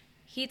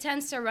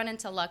tends to run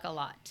into luck a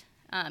lot,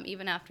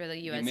 even after the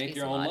U.S. You make Visa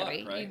your own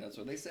Lottery. luck, right? That's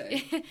what they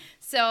say.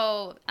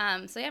 So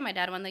yeah, my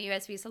dad won the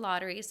U.S. Visa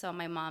Lottery, so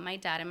my mom, my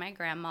dad, and my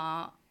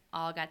grandma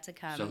all got to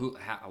come. So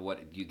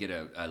what do you get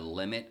a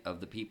limit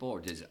of the people,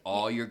 or does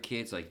all your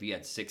kids, like if you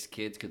had 6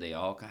 kids, could they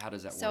all, how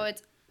does that work? So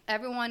it's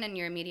everyone in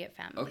your immediate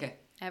family. Okay.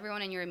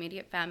 Everyone in your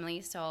immediate family.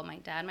 So my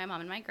dad, my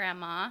mom, and my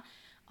grandma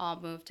all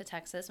moved to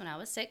Texas when I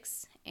was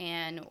 6,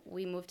 and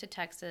we moved to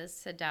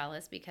Texas, to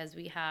Dallas, because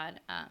we had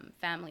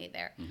family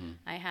there.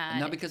 I had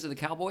Not because of the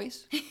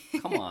Cowboys?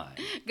 Come on.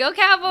 Go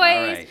Cowboys! All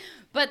right.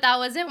 But that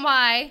wasn't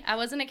why. I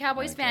wasn't a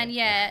Cowboys Okay. fan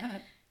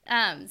yet.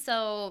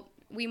 So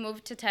we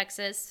moved to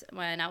Texas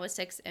when I was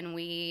 6, and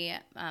we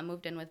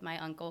moved in with my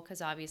uncle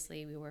because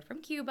obviously we were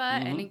from Cuba,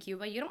 and in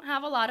Cuba you don't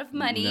have a lot of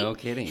money. No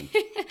kidding.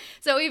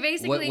 So we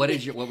basically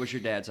What was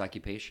your dad's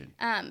occupation?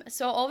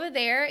 So over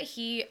there,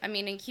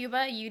 in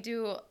Cuba, you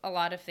do a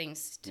lot of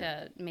things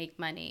to make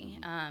money.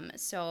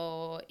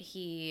 So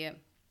he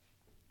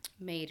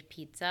made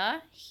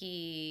pizza.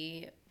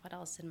 What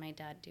else did my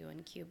dad do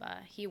in Cuba?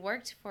 He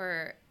worked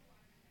for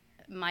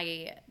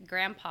my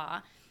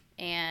grandpa,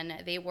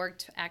 and they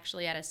worked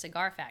actually at a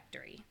cigar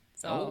factory.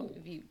 So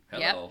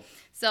hello.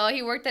 So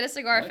he worked at a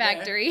cigar Okay.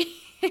 factory.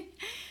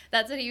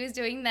 That's what he was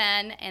doing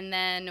then. And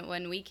then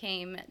when we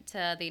came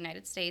to the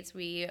United States,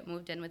 we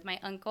moved in with my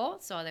uncle.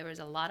 So there was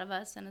a lot of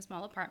us in a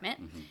small apartment.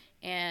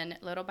 And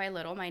little by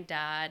little, my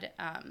dad,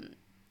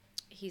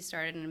 he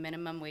started in a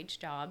minimum wage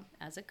job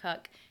as a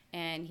cook,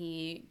 and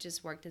he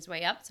just worked his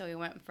way up. So we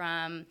went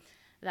from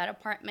that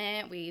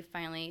apartment. We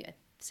finally,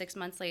 6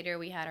 months later,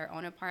 we had our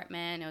own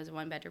apartment. It was a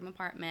 1-bedroom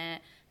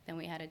apartment. Then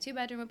we had a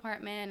 2-bedroom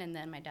apartment, and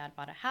then my dad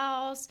bought a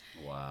house.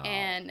 Wow.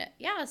 And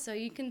yeah, so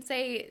you can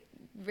say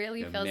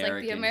really The feels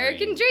like the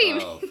American dream.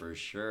 Oh, for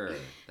sure.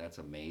 That's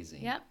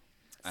amazing. Yep.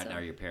 And So-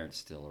 are your parents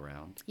still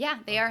around? Yeah,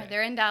 they are. Okay.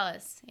 They're in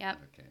Dallas. Yep.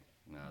 Okay.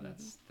 No,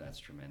 that's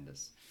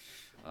tremendous.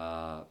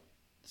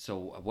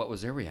 So what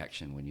was their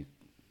reaction when you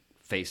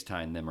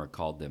FaceTimed them or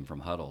called them from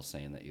Huddle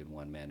saying that you'd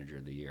won Manager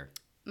of the Year?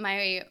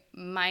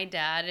 My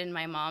dad and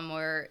my mom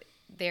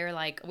they're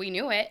like, we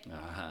knew it.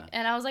 Uh-huh.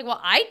 And I was like, well,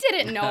 I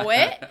didn't know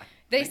it.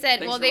 They said,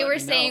 Thanks well, for they were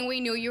letting me saying know. we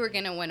knew you were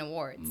going to win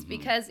awards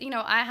because,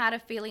 I had a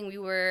feeling we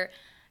were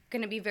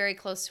going to be very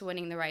close to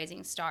winning the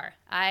Rising Star.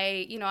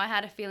 I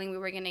had a feeling we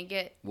were going to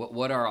get.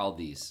 What are all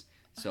these?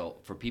 So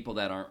for people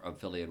that aren't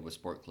affiliated with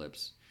Sport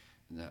Clips,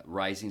 the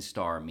Rising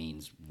Star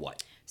means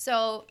what?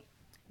 So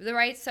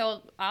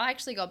I'll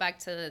actually go back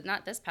to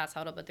not this past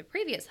huddle, but the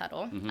previous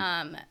huddle.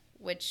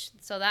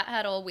 That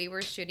huddle, we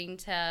were shooting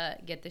to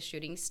get the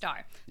Shooting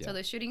Star. Yeah. So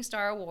the Shooting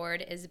Star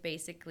Award is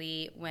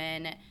basically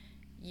when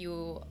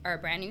you are a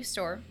brand new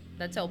store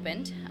that's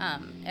opened.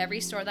 Every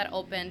store that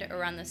opened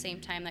around the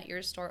same time that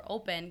your store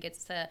opened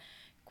gets to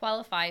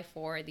qualify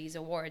for these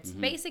awards.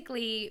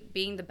 Basically,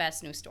 being the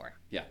best new store.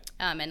 Yeah.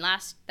 And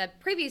that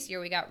previous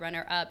year, we got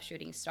runner-up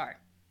Shooting Star.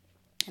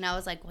 And I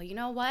was like, well, you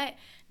know what?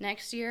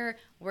 Next year,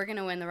 we're going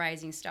to win the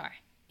Rising Star.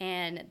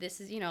 And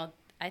this is,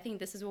 I think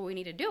this is what we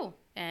need to do.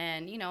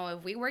 And,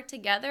 if we work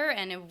together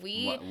and if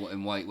we...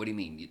 What do you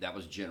mean? That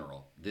was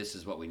general. This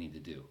is what we need to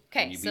do.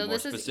 Okay, Can you be so more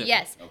this specific? is...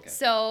 Yes. Okay.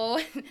 So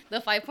the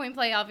 5-point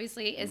play,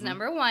 obviously, is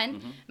number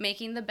one.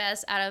 Making the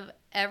best out of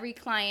every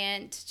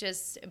client,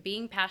 just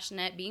being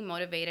passionate, being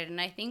motivated.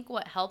 And I think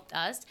what helped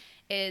us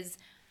is...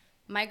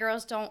 My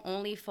girls don't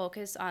only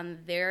focus on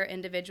their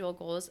individual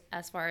goals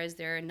as far as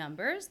their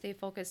numbers. They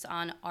focus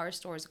on our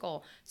store's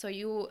goal. So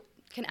you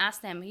can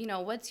ask them,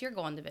 what's your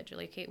goal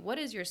individually? Okay, what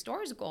is your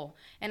store's goal?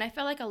 And I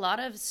feel like a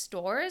lot of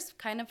stores,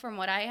 kind of from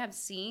what I have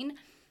seen,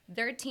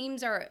 their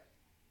teams are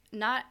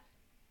not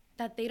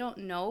that they don't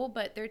know,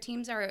 but their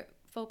teams are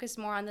focused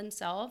more on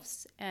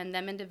themselves and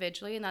them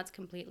individually, and that's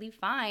completely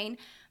fine.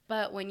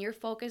 But when you're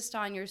focused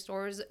on your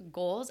store's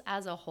goals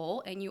as a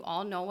whole and you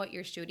all know what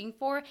you're shooting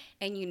for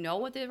and you know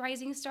what the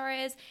Rising Star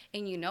is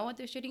and you know what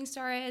the Shooting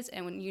Star is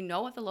and when you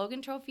know what the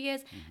Logan Trophy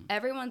is,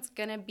 everyone's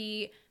going to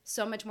be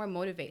so much more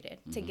motivated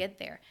to get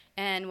there.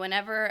 And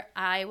whenever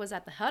I was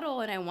at the huddle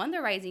and I won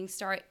the Rising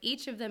Star,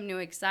 each of them knew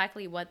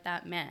exactly what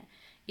that meant.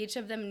 Each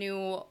of them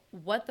knew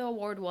what the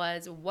award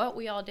was, what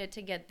we all did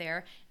to get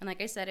there. And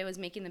like I said, it was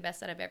making the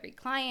best out of every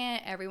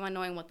client, everyone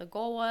knowing what the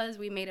goal was.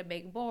 We made a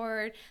big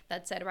board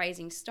that said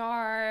Rising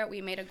Star.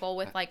 We made a goal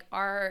with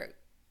our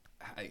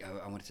I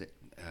want to say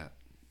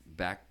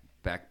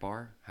back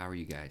bar. How are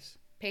you guys?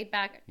 paid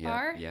back Yeah.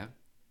 bar. Yeah.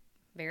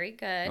 Very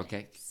good.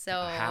 Okay. So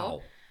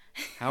How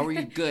are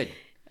you good?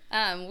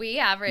 We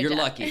average. You're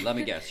lucky. Let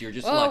me guess. You're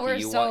just Oh, lucky. we're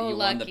You so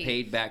won the lucky.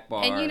 paid back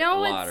bar And you know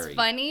lottery. what's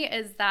funny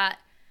is that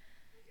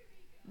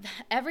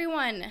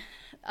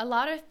a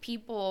lot of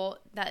people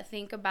that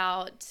think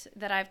about,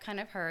 that I've kind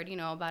of heard,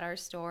 about our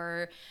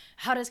store,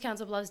 how does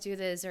Council Bluffs do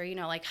this? Or,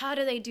 like, how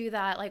do they do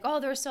that? Like, oh,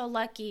 they're so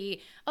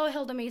lucky. Oh,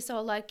 Hilda May's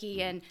so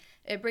lucky. And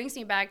it brings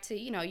me back to,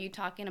 you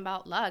talking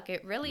about luck.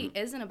 It really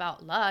isn't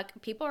about luck.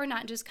 People are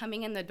not just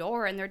coming in the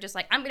door and they're just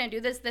like, I'm going to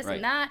do this, Right.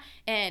 and that.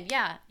 And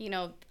yeah,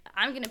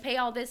 I'm going to pay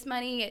all this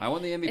money. I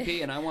won the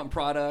MVP and I want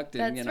product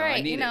and That's I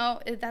right. need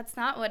it. That's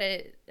not what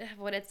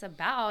it's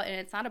about, and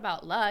it's not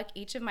about luck.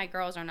 Each of my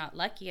girls are not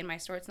lucky, and my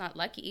store it's not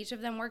lucky. Each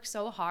of them work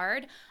so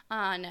hard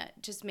on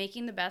just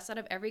making the best out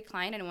of every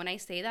client. And when I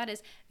say that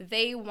is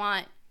they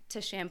want to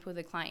shampoo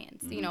the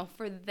clients,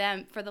 for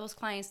those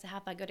clients to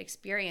have that good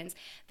experience.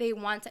 They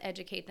want to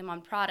educate them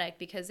on product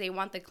because they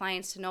want the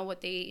clients to know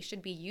what they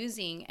should be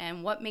using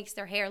and what makes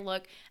their hair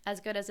look as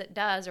good as it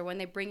does. Or when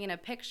they bring in a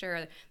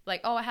picture,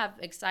 like, oh, I have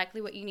exactly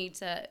what you need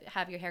to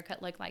have your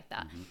haircut look like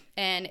that.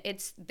 And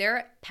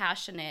they're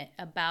passionate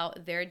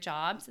about their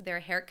jobs, their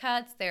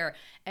haircuts, their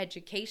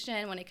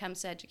education when it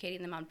comes to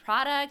educating them on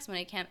products, when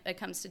it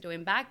comes to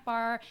doing back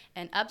bar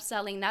and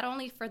upselling, not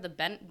only for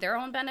their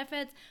own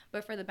benefits,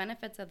 but for the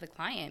benefits of the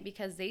client,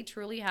 because they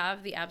truly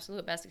have the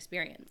absolute best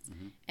experience.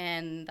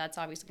 And that's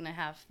obviously going to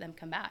have them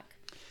come back.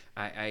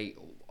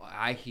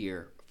 I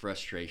hear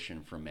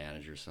frustration from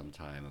managers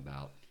sometime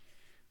about,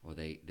 well,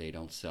 they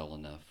don't sell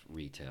enough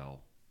retail,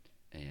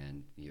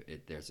 and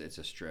it's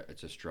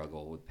a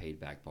struggle with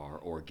paid back bar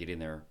or getting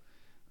their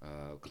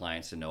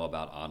clients to know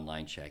about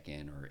online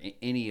check-in or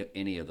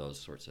any of those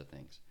sorts of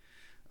things.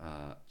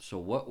 So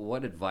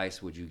what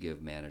advice would you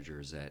give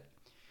managers that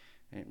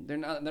they're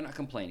not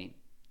complaining,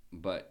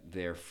 but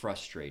they're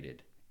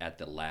frustrated at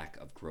the lack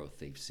of growth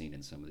they've seen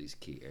in some of these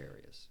key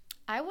areas?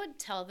 I would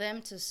tell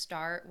them to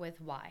start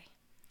with why.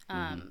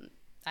 I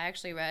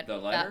actually read The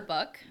letter? that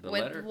book The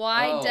with letter?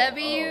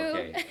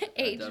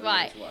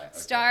 YWHY. Okay.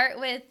 Start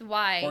with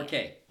why.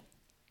 4K,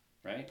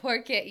 right?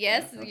 Poor kid.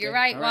 Yes, Yeah, okay. you're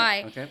right. All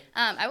right. Why? Okay.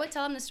 I would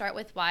tell them to start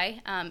with why.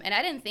 And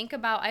I didn't think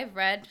about. I've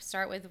read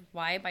Start with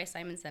Why by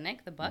Simon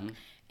Sinek, the book,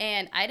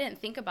 and I didn't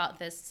think about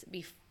this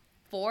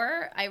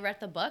before I read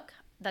the book.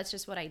 That's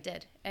just what I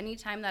did.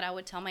 Anytime that I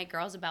would tell my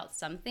girls about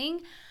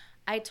something,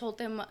 I told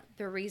them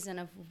the reason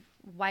of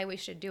why we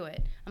should do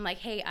it. I'm like,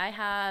 hey, I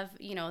have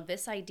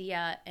this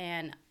idea,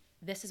 and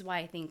this is why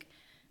I think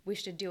we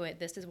should do it.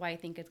 This is why I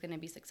think it's going to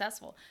be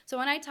successful. So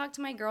when I talk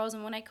to my girls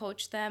and when I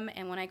coach them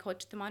and when I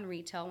coach them on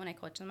retail, when I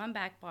coach them on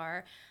back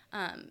bar,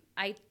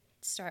 I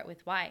start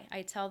with why.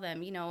 I tell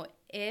them, you know,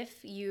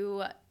 if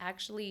you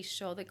actually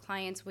show the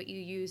clients what you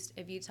use,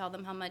 if you tell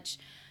them how much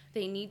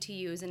they need to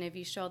use, and if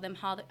you show them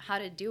how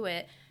to do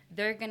it,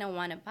 they're going to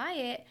want to buy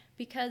it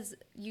because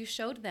you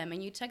showed them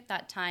and you took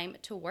that time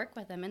to work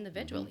with them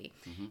individually.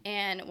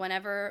 And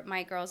whenever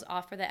my girls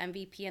offer the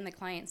MVP and the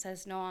client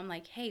says no, I'm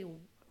like, hey,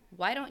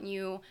 why don't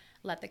you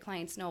let the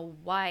clients know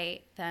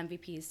why the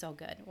MVP is so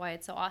good, why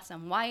it's so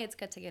awesome, why it's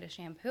good to get a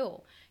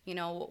shampoo, you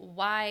know,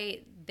 why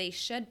they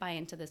should buy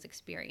into this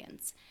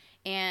experience.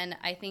 And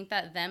I think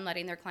that them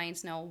letting their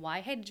clients know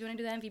why, hey, did you want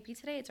to do the MVP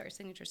today? It's our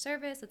signature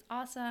service. It's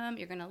awesome.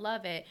 You're going to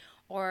love it.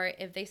 Or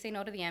if they say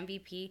no to the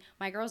MVP,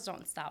 my girls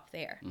don't stop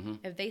there.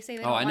 If they say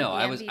they don't I know.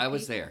 want the MVP, I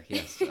was there.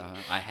 Yes,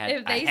 I had.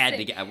 If I they had say-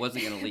 to get. I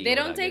wasn't going to leave. they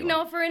don't without take getting no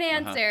one. for an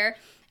answer.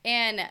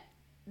 And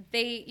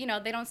they, you know,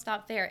 they don't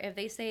stop there. If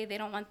they say they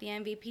don't want the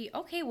MVP,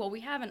 okay, well,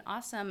 we have an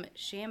awesome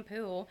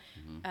shampoo,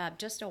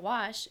 just a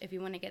wash. If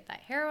you want to get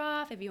that hair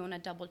off, if you want to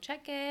double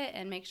check it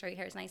and make sure your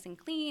hair is nice and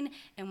clean,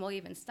 and we'll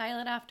even style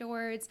it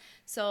afterwards.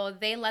 So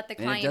they let the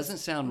And clients it doesn't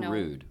sound know.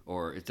 rude,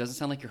 or it doesn't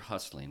sound like you're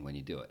hustling when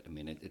you do it. I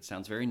mean, it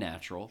sounds very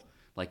natural,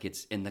 like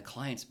it's in the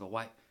client's, but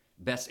why?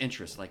 Best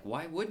interest. Like,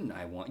 why wouldn't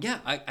I want? Yeah,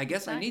 I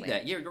guess I need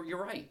Exactly. that.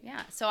 You're right.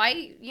 Yeah. So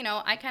I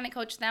kind of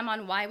coach them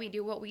on why we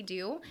do what we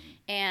do,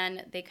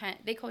 and they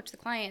coach the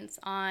clients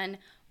on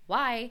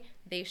why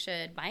they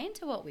should buy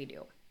into what we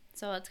do.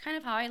 So that's kind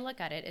of how I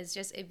look at it. Is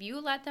just if you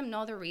let them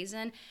know the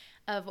reason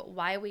of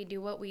why we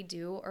do what we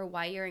do, or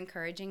why you're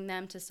encouraging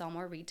them to sell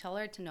more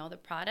retailer, to know the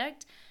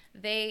product,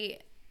 they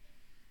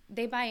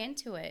buy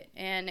into it.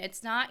 And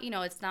it's not,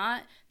 it's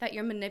not that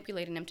you're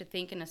manipulating them to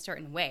think in a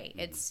certain way.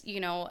 It's,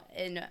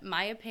 in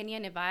my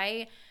opinion, if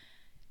I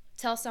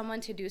tell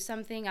someone to do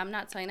something, I'm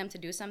not telling them to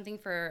do something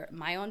for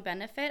my own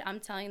benefit. I'm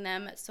telling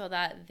them so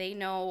that they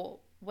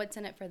know what's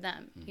in it for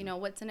them.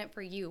 What's in it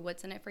for you,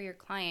 what's in it for your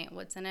client,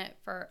 what's in it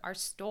for our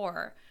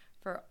store,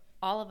 for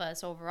all of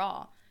us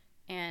overall.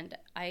 And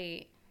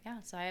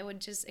so I would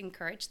just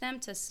encourage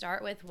them to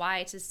start with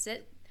why, to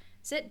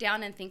sit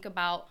down and think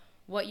about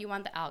what you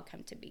want the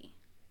outcome to be.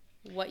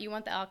 What you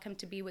want the outcome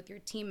to be with your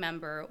team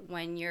member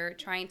when you're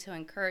trying to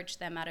encourage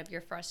them out of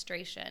your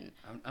frustration.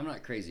 I'm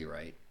not crazy,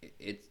 right?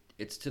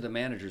 It's to the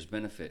manager's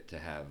benefit to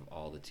have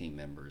all the team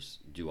members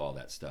do all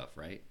that stuff,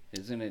 right?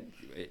 Isn't it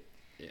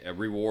a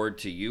reward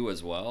to you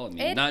as well? I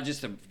mean, not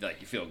just to,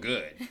 like, you feel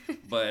good,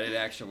 but it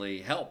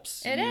actually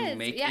helps you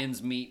make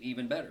ends meet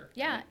even better.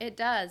 Yeah, right? it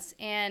does.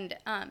 And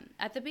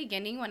at the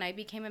beginning, when I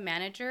became a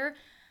manager,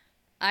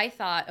 I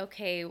thought,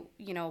 okay,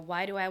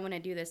 why do I want to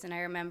do this? And I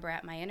remember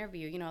at my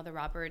interview, the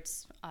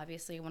Roberts,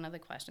 obviously one of the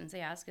questions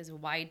they ask is,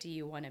 why do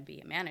you want to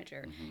be a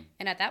manager?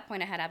 And at that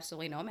point, I had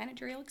absolutely no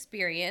managerial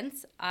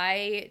experience.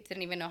 I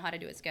didn't even know how to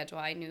do a schedule.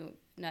 I knew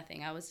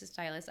nothing. I was a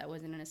stylist. I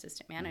wasn't an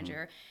assistant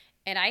manager.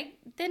 And I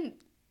didn't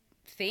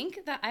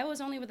think that I was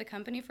only with the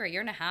company for a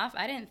year and a half.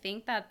 I didn't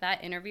think that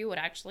interview would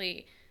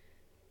actually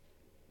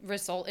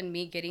result in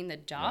me getting the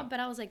job. But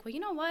I was like, well, you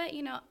know what,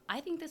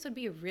 I think this would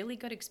be a really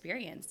good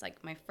experience,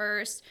 like my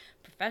first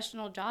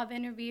professional job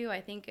interview. I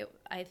think it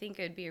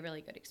would be a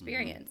really good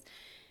experience.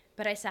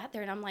 But I sat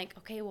there and I'm like,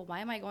 okay, well, why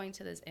am I going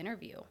to this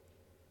interview?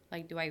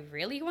 Like, do I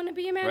really want to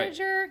be a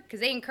manager? Because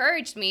they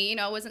encouraged me.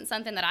 It wasn't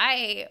something that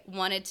I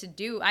wanted to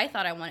do. I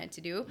thought I wanted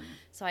to do.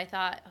 So I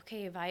thought,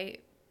 okay, if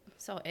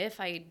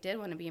I did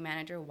want to be a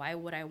manager, why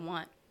would I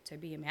want to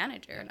be a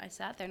manager? And I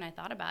sat there and I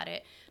thought about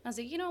it. And I was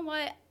like, you know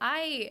what,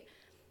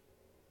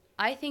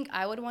 I think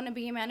I would want to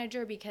be a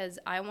manager because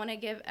I want to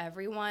give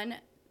everyone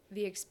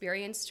the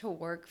experience to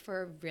work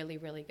for a really,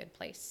 really good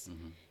place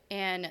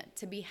and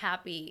to be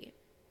happy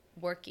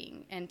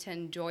working and to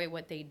enjoy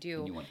what they do.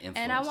 And you want to and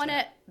I influence want to,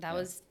 that. that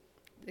was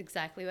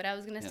exactly what I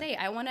was going to say.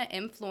 I want to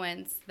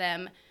influence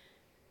them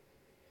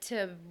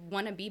to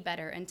want to be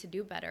better and to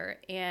do better.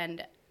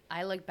 And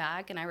I look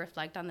back and I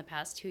reflect on the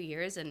past 2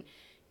 years, and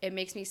it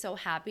makes me so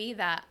happy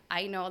that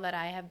I know that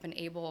I have been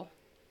able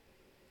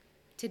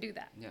to do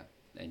that. Yeah.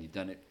 And you've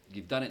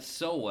done it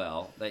so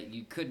well that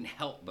you couldn't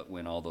help but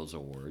win all those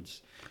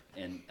awards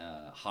and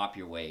hop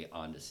your way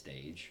onto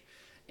stage.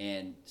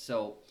 And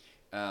so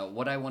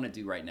what I want to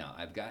do right now,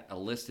 I've got a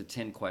list of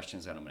 10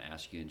 questions that I'm going to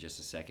ask you in just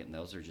a second, and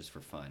those are just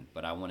for fun.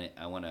 But I want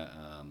to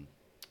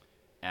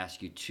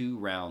ask you 2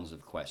 rounds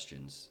of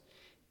questions.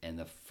 And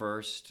the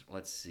first,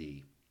 let's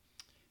see,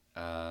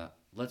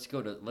 let's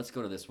go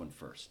to this one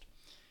first.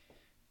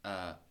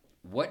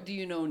 What do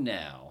you know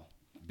now,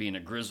 being a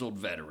grizzled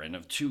veteran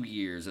of 2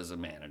 years as a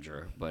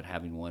manager, but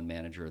having won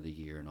Manager of the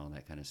Year and all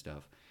that kind of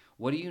stuff?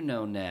 What do you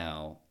know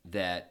now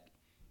that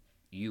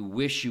you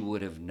wish you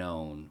would have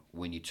known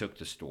when you took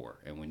the store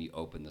and when you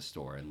opened the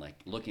store? And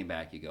like looking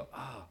back, you go,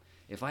 oh,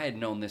 if I had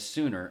known this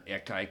sooner,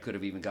 I could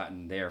have even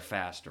gotten there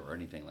faster or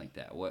anything like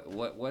that.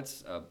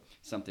 What's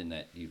something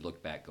that you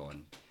look back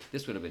going,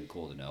 this would have been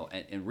cool to know?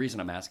 And the reason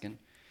I'm asking,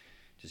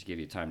 just give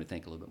you time to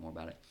think a little bit more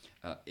about it,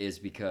 is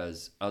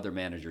because other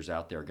managers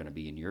out there are going to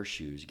be in your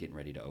shoes getting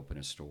ready to open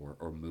a store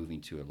or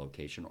moving to a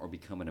location or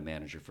becoming a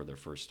manager for their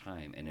first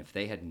time. And if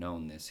they had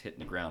known this, hitting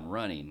the ground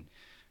running,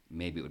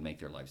 maybe it would make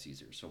their lives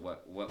easier. So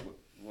what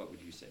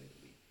would you say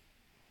to me?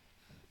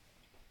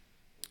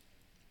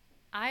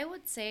 I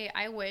would say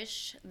I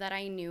wish that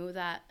I knew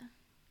that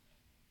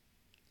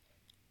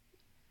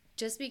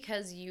just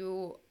because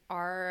you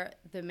are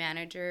the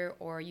manager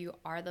or you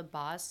are the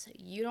boss,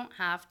 you don't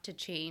have to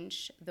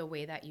change the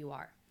way that you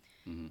are.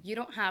 Mm-hmm. You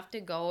don't have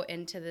to go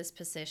into this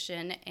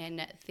position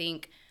and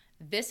think,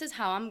 this is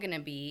how I'm going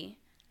to be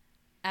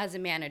as a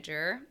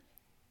manager.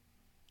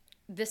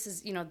 This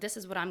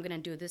is what I'm going to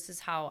do. This is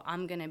how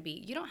I'm going to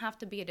be. You don't have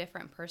to be a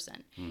different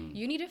person.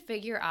 You need to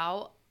figure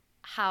out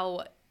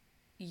how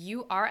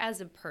you are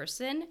as a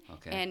person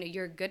and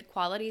your good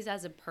qualities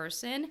as a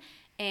person,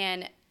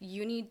 and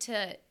you need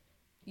to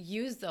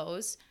use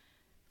those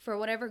for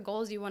whatever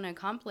goals you want to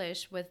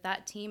accomplish with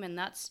that team and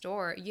that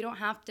store. You don't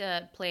have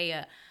to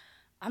play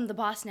I'm the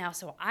boss now,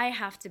 so I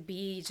have to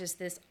be just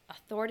this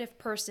authoritative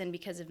person,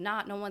 because if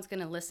not, no one's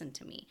going to listen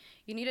to me.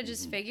 You need to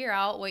just figure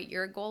out what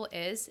your goal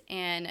is,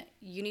 and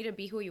you need to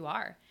be who you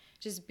are.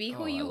 Just be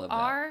who you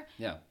are.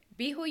 Yeah.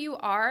 Be who you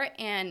are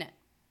and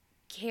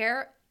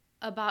care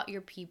about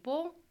your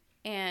people,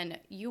 and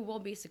you will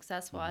be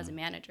successful as a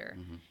manager.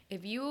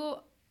 If you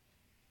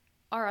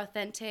are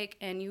authentic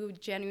and you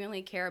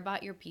genuinely care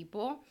about your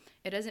people,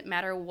 it doesn't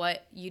matter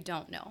what you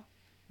don't know,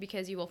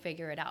 because you will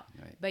figure it out.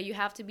 Right. But you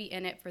have to be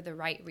in it for the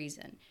right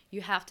reason.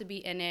 You have to be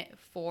in it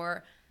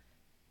for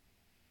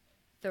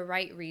the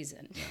right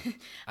reason. Yeah.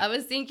 I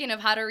was thinking of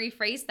how to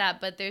rephrase that,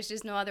 but there's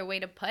just no other way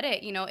to put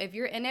it. If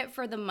you're in it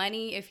for the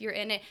money, if you're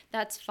in it,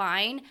 that's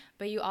fine.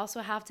 But you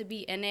also have to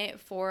be in it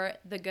for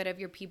the good of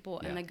your people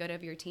and the good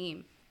of your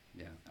team.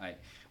 Yeah.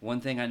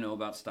 One thing I know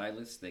about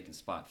stylists, they can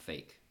spot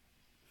fake,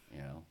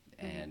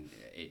 and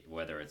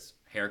whether it's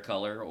hair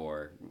color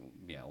or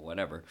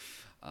whatever,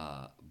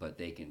 but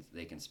they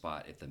can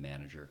spot if the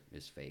manager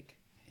is fake,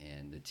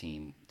 and the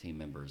team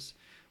members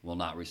will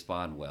not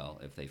respond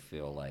well if they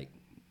feel like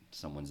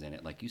someone's in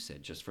it, like you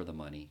said, just for the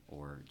money,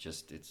 or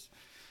just it's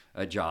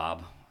a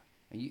job.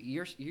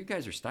 You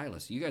guys are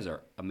stylists. You guys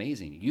are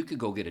amazing. You could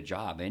go get a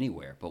job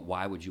anywhere, but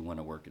why would you want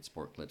to work at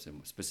Sport Clips?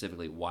 And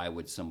specifically, why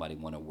would somebody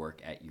want to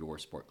work at your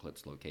Sport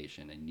Clips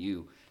location? And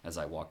you, as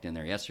I walked in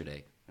there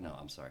yesterday,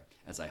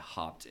 as I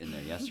hopped in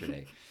there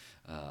yesterday,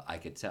 I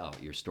could tell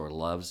your store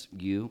loves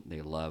you.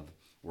 They love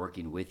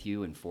working with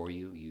you and for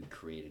you. You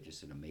created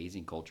just an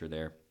amazing culture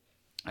there.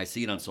 I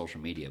see it on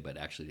social media, but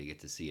actually to get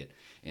to see it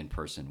in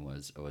person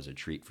was a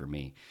treat for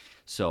me.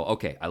 So,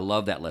 okay, I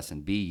love that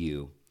lesson. Be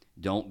you.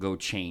 Don't go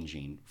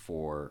changing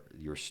for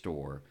your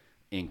store.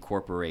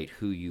 Incorporate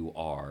who you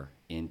are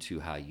into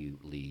how you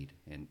lead,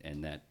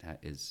 and that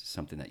is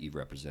something that you've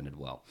represented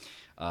well.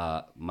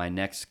 My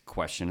next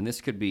question, and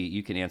this could be,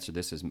 you can answer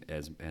this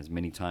as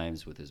many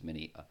times with as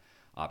many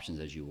options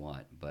as you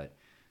want, but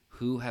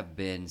who have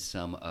been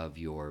some of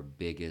your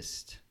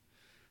biggest,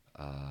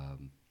 I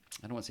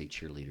don't want to say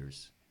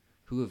cheerleaders,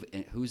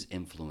 who's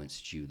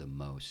influenced you the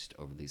most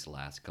over these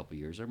last couple of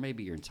years, or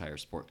maybe your entire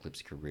Sport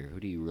Clips career? Who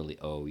do you really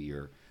owe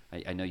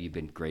I know you've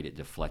been great at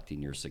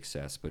deflecting your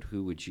success, but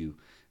who would you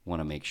want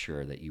to make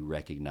sure that you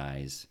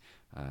recognize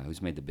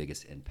who's made the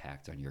biggest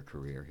impact on your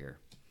career here?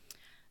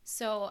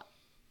 So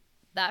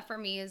that for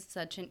me is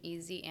such an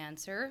easy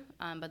answer,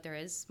 but there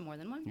is more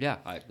than one. Yeah,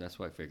 that's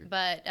what I figured.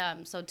 But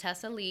so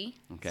Tessa Lee,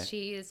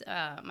 she's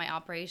my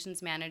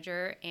operations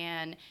manager,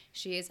 and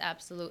she is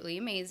absolutely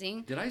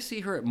amazing. Did I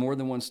see her at more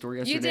than one store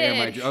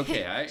yesterday? You did.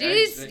 Okay.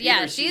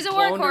 She's a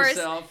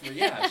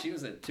workhorse. She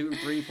was at 2,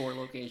 3, 4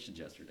 locations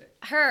yesterday.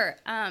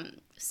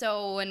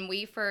 So when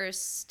we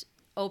first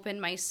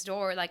opened my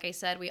store, like I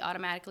said, we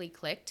automatically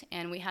clicked,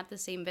 and we had the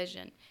same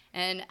vision.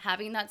 And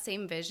having that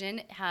same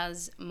vision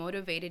has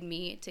motivated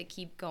me to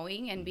keep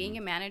going. And being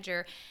a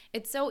manager,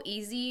 it's so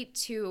easy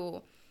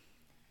to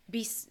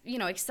be,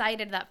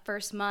 excited that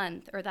first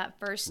month or that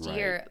first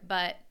year,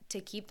 but to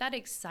keep that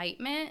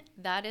excitement,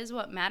 that is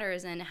what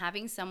matters. And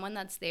having someone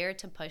that's there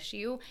to push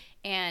you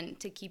and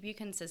to keep you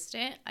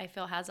consistent, I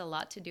feel has a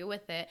lot to do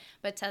with it.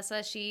 But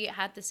Tessa, she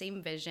had the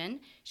same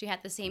vision. She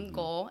had the same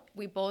goal.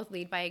 We both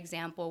lead by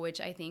example,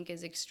 which I think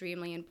is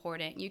extremely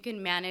important. You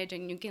can manage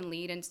and you can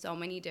lead in so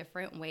many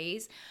different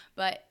ways,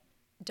 but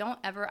don't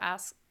ever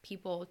ask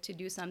people to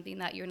do something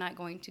that you're not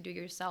going to do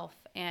yourself.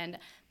 And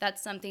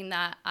that's something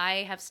that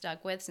I have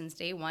stuck with since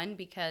day one,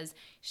 because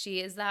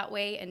she is that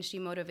way, and she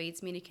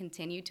motivates me to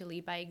continue to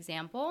lead by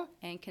example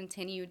and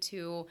continue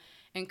to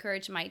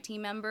encourage my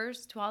team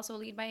members to also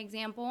lead by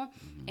example.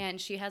 And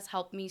she has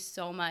helped me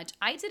so much.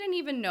 I didn't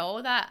even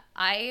know that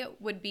I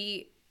would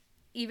be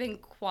even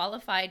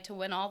qualified to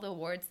win all the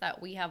awards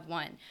that we have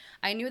won.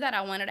 I knew that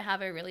I wanted to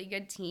have a really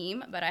good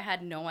team, but I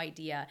had no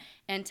idea.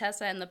 And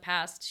Tessa, in the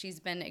past, she's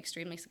been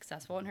extremely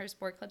successful in her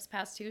Sport Clips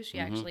past too. She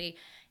actually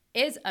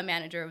is a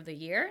manager of the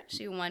year.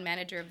 She won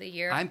manager of the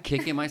year. I'm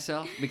kicking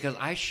myself because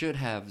I should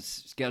have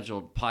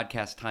scheduled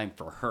podcast time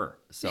for her.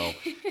 So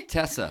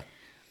Tessa,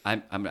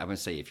 I'm going to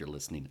say if you're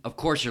listening. Of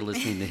course you're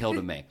listening to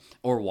Hilda May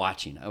or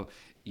watching. Oh,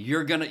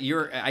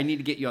 I need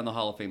to get you on the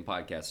Hall of Fame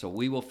podcast. So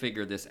we will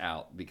figure this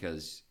out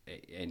because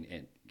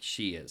and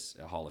she is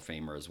a Hall of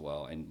Famer as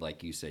well. And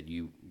like you said,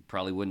 you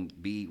probably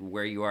wouldn't be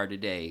where you are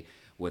today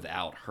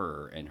without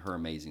her and her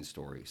amazing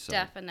story. So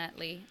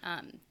Definitely.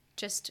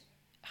 Just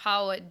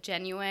how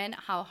genuine,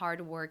 how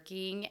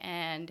hardworking,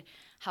 and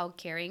how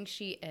caring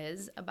she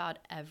is about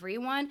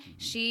everyone.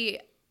 She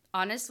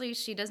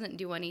doesn't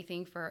do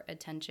anything for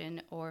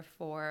attention or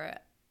for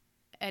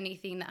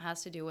anything that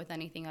has to do with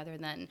anything other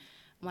than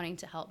wanting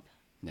to help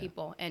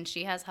people. And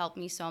she has helped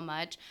me so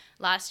much.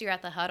 Last year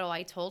at the huddle,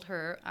 I told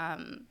her,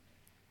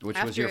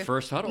 which was your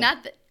first huddle?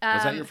 Was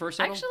that your first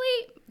huddle?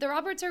 Actually, the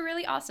Roberts are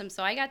really awesome.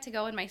 So I got to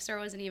go and my store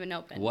wasn't even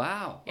open.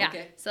 Wow. Yeah.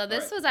 Okay. So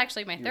this was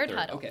actually my third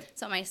huddle. Okay.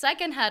 So my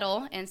second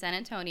huddle in San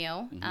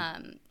Antonio,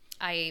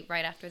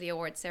 right after the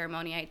award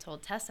ceremony, I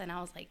told Tessa, and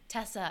I was like,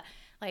 Tessa,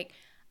 like,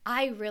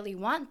 I really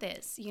want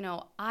this. You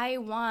know, I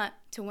want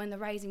to win the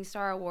Rising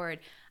Star Award.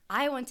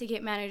 I want to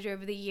get Manager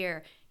of the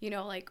Year. You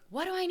know, like,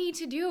 what do I need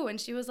to do? And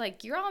she was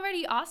like, you're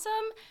already awesome.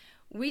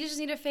 We just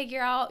need to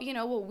figure out, you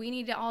know, what we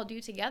need to all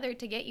do together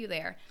to get you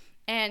there.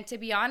 And to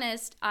be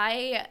honest,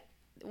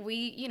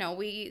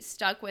 we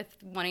stuck with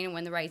wanting to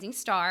win the Rising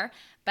Star,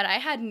 but I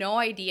had no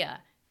idea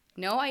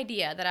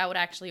that I would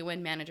actually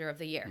win Manager of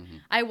the Year.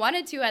 I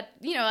wanted to at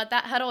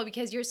that huddle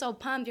because you're so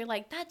pumped. You're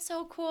like, that's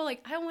so cool.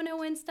 Like, I want to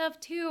win stuff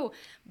too.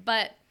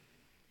 But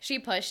she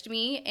pushed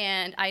me,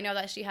 and I know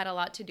that she had a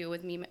lot to do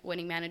with me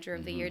winning Manager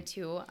of the Year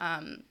too.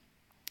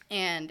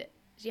 And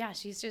yeah,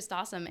 she's just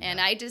awesome. And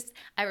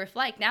I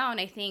reflect now and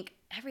I think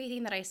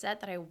everything that I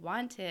said that I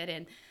wanted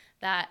and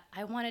that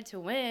I wanted to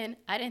win,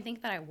 I didn't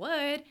think that I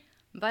would,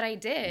 but I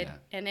did.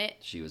 Yeah. And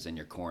she was in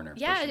your corner.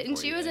 Yeah, and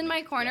she was in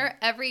my corner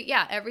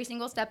every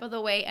single step of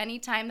the way.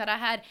 Anytime that I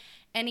had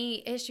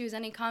any issues,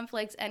 any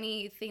conflicts,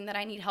 anything that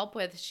I need help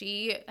with,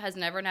 she has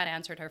never not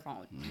answered her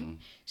phone.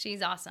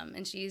 She's awesome,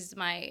 and she's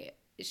my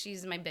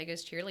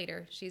biggest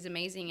cheerleader. She's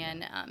amazing,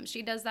 and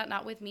she does that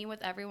not with me,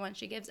 with everyone.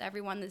 She gives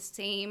everyone the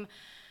same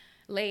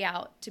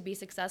layout to be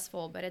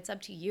successful, but it's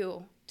up to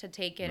you to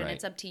take it, and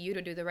it's up to you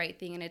to do the right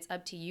thing, and it's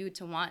up to you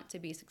to want to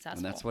be successful.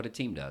 And that's what a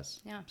team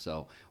does. Yeah.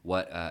 So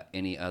what,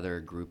 any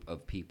other group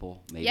of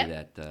people maybe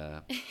that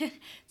the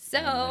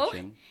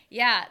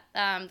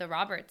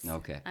Roberts.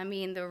 Okay. I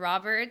mean, the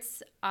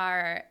Roberts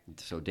are...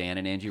 So Dan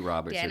and Angie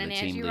Roberts are the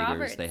team leaders.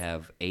 Roberts. They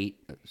have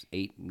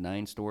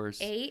 9 stores?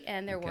 8,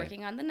 and they're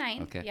working on the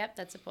 9th. Okay. Yep,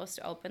 that's supposed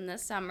to open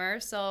this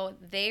summer. So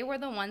they were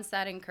the ones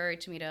that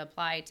encouraged me to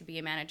apply to be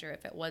a manager.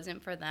 If it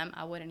wasn't for them,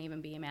 I wouldn't even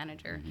be a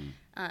manager.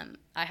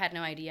 I had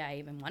no idea I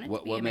even wanted to be a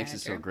manager. What makes it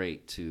so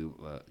great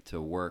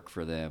to work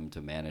for them,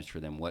 to manage for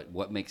them?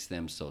 What makes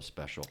them so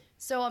special?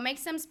 So what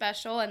makes them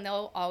special, and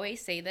they'll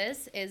always say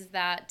this, is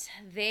that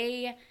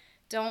they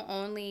don't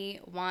only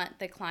want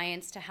the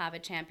clients to have a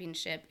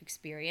championship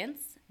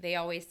experience. They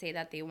always say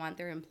that they want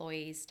their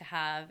employees to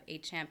have a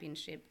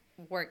championship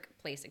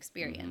workplace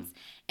experience.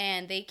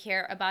 And they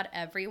care about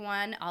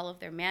everyone, all of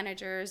their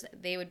managers.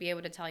 They would be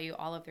able to tell you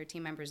all of their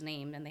team members'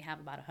 names, and they have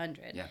about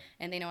 100. Yeah.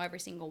 And they know every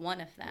single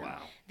one of them.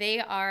 Wow.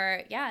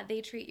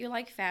 They treat you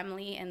like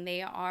family, and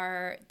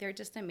they're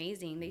just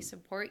amazing. They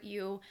support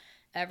you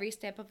every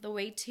step of the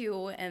way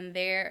too, and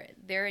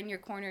they're in your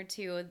corner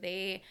too.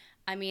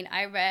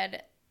 I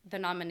read the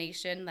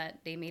nomination that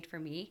they made for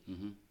me,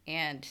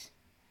 and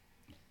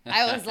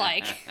I was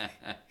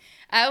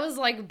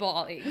like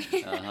bawling.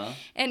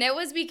 And it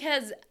was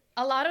because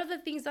a lot of the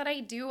things that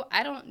I do,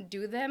 I don't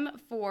do them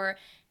for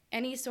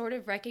any sort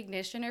of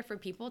recognition or for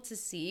people to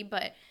see,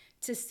 but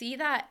to see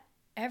that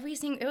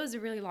it was a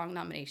really long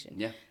nomination.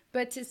 Yeah.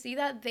 But to see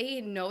that they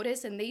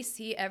notice and they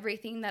see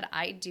everything that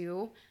I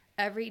do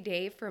every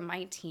day for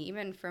my team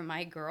and for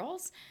my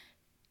girls,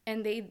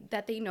 and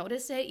they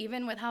notice it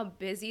even with how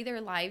busy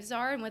their lives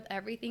are and with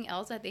everything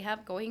else that they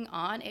have going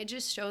on, it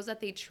just shows that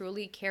they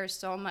truly care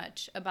so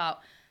much about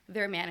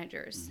their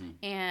managers.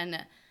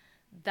 And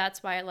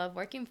that's why I love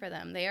working for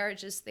them. They are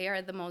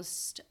the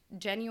most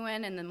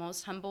genuine and the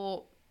most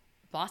humble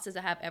bosses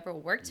I have ever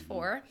worked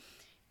for.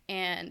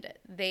 And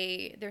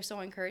they're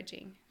so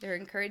encouraging. They're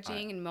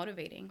encouraging and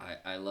motivating.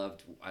 I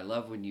love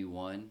when you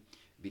won,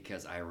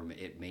 because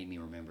it made me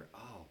remember,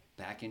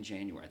 back in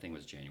January, I think it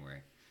was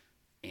January,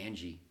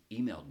 Angie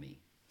emailed me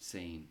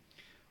saying,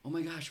 oh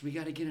my gosh, we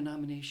got to get a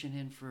nomination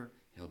in for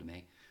Hilda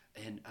May.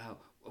 And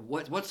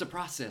what's the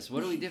process?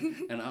 What do we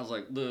do? And I was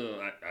like,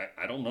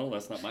 I don't know.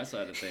 That's not my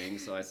side of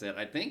things. So I said,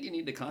 I think you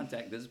need to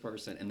contact this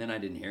person. And then I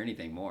didn't hear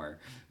anything more.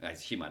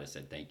 She might have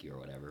said thank you or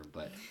whatever.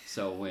 But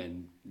so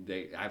when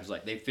I was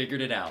like, they figured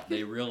it out.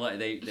 They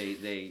realized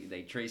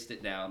they traced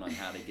it down on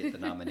how to get the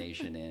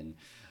nomination in.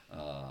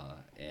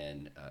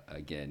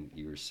 Again,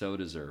 you were so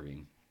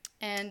deserving.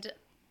 And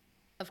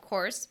of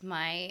course,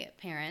 my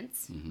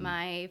parents,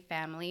 my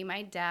family,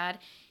 my dad,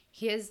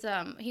 he's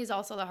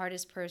also the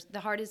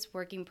hardest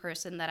working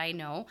person that I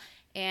know.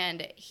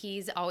 And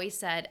he's always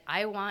said,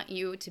 I want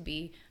you to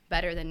be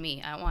better than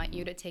me. I want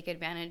you to take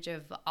advantage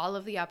of all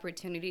of the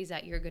opportunities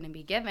that you're going to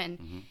be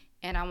given.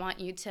 and I want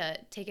you to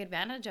take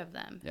advantage of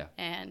them. Yeah.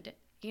 And,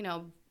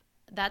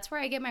 that's where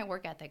I get my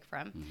work ethic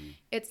from.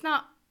 It's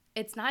not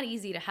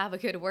easy to have a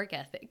good work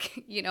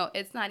ethic.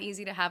 It's not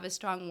easy to have a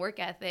strong work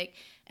ethic.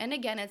 And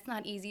again, it's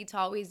not easy to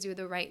always do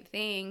the right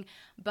thing,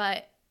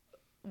 but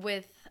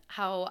with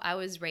how I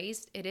was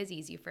raised, it is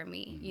easy for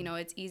me.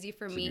 It's easy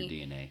for me. It's in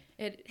your DNA.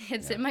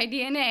 It's in my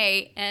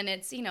DNA, and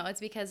it's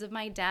because of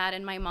my dad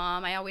and my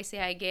mom. I always say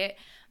I get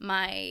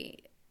my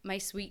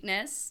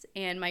sweetness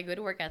and my good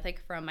work ethic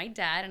from my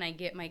dad, and I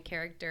get my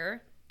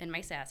character and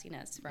my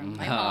sassiness from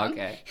my mom.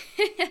 Okay.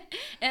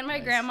 And my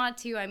Nice. grandma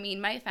too. I mean,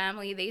 my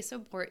family, they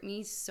support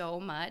me so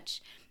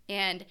much.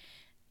 And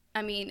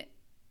I mean,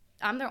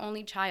 I'm their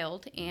only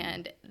child,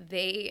 and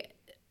they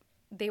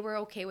were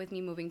okay with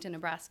me moving to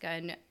Nebraska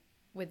and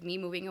with me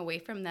moving away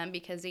from them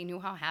because they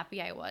knew how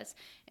happy I was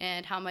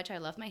and how much I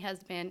love my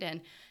husband. And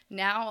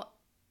now,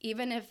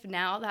 even if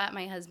now that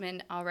my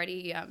husband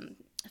already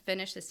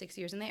finished his 6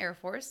 years in the Air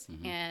Force,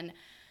 and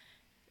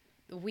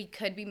we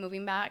could be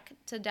moving back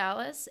to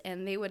Dallas,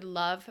 and they would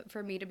love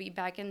for me to be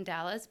back in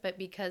Dallas, but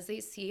because they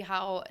see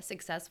how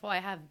successful I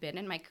have been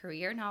in my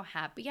career and how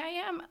happy I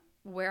am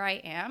where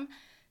I am,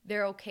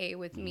 they're okay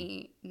with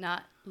me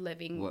not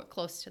living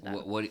close to them.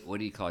 What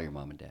do you call your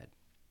mom and dad?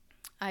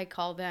 I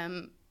call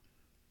them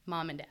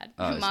mom and dad.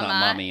 Oh, it's mama, not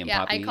mommy and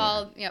yeah, papi? I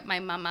call my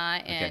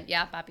mama and Okay.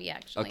 papi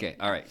actually. Okay,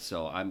 all right.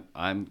 So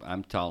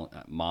I'm telling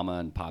Mama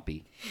and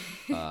Papi.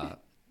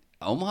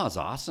 Omaha's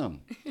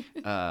awesome.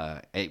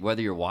 Hey,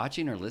 whether you're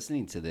watching or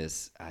listening to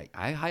this,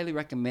 I highly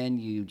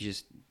recommend you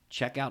just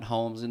check out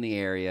homes in the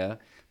area,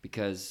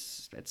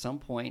 because at some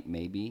point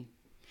maybe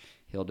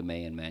Hilda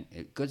May and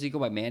does he go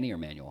by Manny or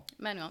Manuel?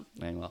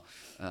 Manuel.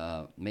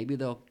 Maybe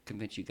they'll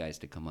convince you guys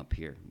to come up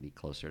here and be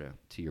closer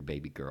to your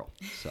baby girl.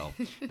 So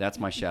that's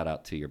my shout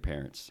out to your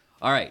parents.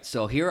 All right,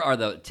 so here are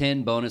the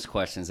 10 bonus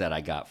questions that I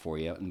got for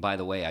you. And by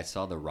the way, I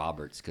saw the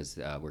Roberts, because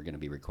we're going to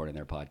be recording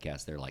their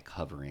podcast. They're like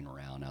hovering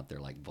around out there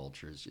like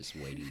vultures, just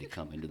waiting to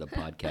come into the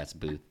podcast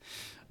booth.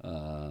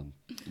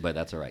 But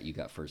that's all right. You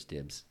got first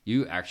dibs.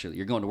 You're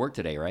going to work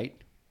today, right?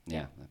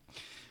 Yeah.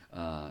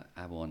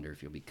 I wonder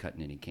if you'll be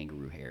cutting any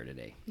kangaroo hair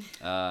today.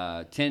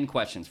 10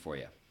 questions for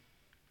you.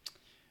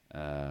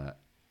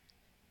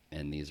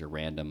 And these are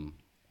random,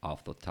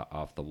 off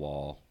the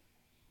wall.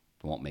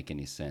 Won't make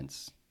any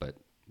sense, but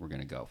we're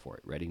going to go for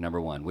it. Ready?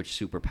 Number 1, which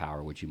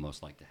superpower would you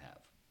most like to have?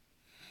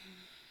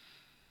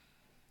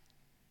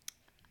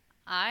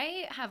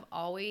 I have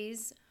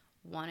always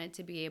wanted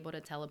to be able to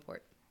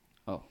teleport.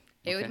 Oh, okay.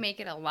 It would make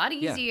it a lot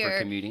Yeah, easier for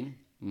commuting.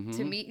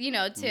 to meet,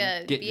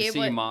 to Get be to able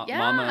see to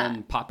Mama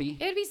and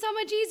Papi. It would be so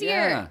much easier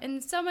Yeah.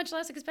 and so much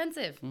less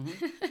expensive.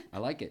 I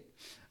like it.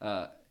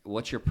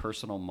 What's your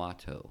personal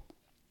motto?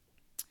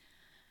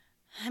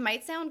 It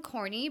might sound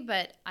corny,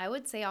 but I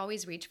would say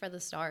always reach for the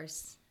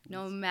stars.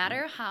 No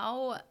matter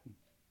how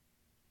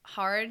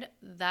hard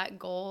that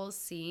goal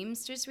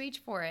seems, just reach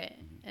for it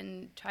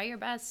and try your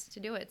best to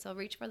do it. So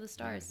reach for the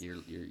stars.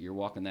 You're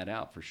walking that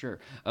out for sure.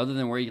 Other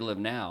than where you live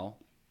now,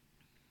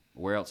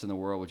 where else in the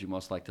world would you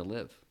most like to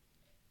live?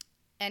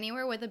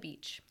 Anywhere with a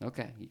beach.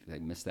 Okay, I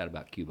missed that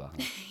about Cuba.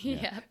 Huh?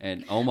 Yeah.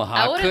 And Omaha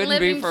I wouldn't couldn't live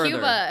be in further.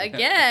 Cuba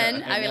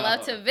again. I would know.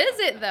 love to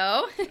visit,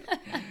 though.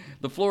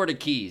 The Florida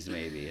Keys,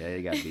 maybe.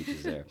 They got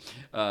beaches there.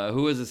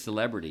 Who is a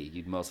celebrity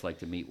you'd most like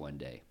to meet one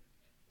day?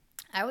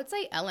 I would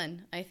say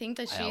Ellen. I think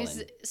that she's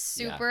Ellen.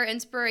 super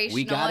inspirational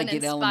We got to and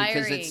get inspiring. Ellen,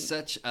 because it's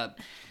such a.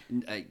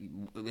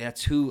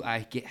 That's who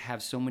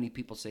have so many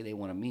people say they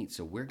want to meet.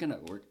 So we're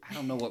I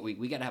don't know what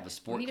we got to have a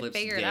Sport We need to Clips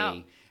figure it out.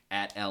 day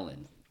at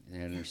Ellen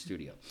in her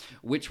studio.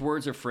 Which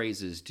words or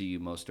phrases do you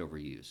most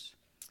overuse?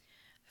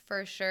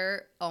 For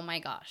sure. Oh my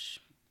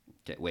gosh.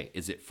 Okay, wait.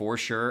 Is it for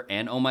sure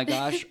and oh my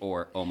gosh,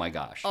 or oh my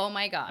gosh? Oh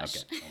my gosh.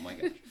 Okay. Oh my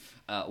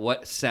gosh.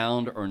 What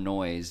sound or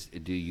noise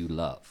do you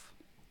love?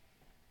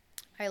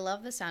 I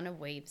love the sound of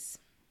waves.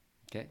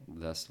 Okay,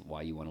 that's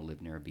why you want to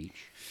live near a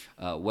beach.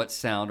 What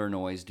sound or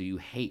noise do you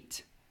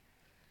hate?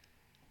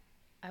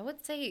 I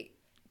would say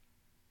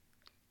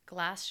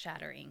glass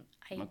shattering.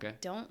 I Okay.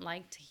 don't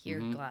like to hear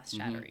glass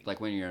shattering. Like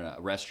when you're in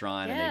a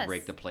restaurant and they Yes.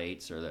 break the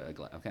plates or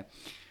okay.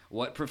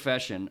 What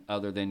profession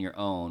other than your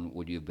own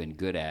would you have been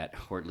good at,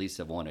 or at least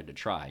have wanted to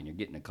try? And you're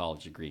getting a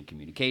college degree in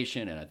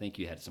communication, and I think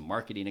you had some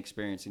marketing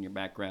experience in your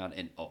background,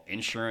 and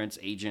insurance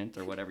agent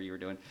or whatever you were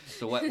doing.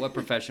 So what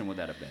profession would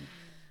that have been?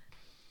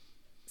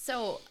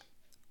 So,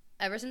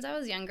 ever since I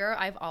was younger,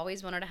 I've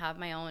always wanted to have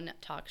my own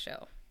talk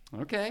show.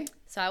 Okay.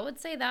 So I would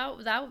say that Well,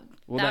 that that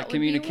would be one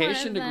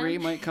communication of them. degree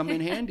might come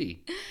in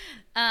handy.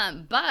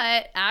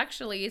 But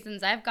actually,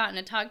 since I've gotten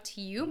to talk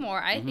to you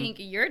more, I think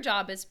your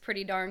job is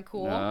pretty darn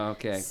cool.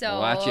 Okay. So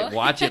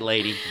Watch it,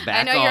 lady.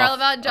 Back I know you're all off.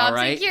 about job All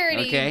right?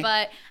 security, Okay.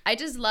 but I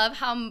just love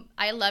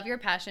I love your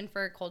passion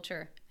for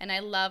culture, and I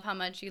love how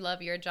much you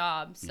love your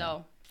job.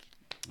 So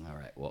All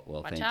right. Well,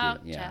 Watch thank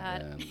out, you. Yeah.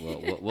 Chad.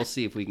 We'll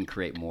see if we can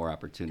create more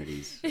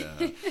opportunities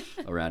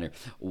around here.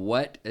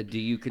 What do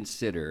you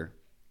consider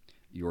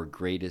your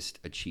greatest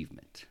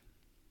achievement?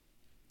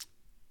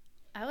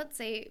 I would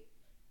say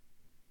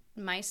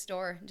my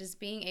store, just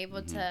being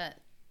able to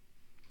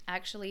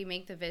actually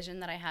make the vision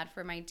that I had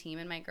for my team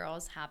and my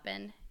girls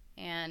happen,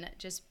 and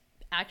just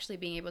actually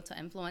being able to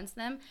influence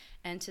them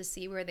and to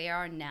see where they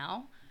are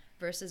now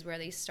versus where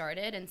they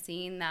started, and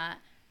seeing that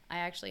I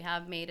actually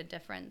have made a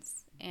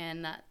difference,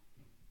 and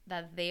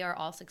that they are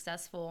all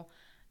successful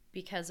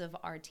because of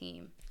our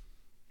team.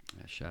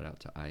 Shout out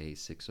to IA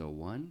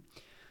 601,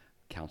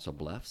 Council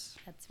Bluffs.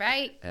 That's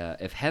right.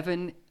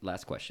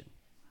 Last question.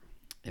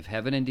 If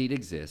heaven indeed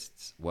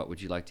exists, what would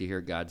you like to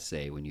hear God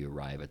say when you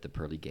arrive at the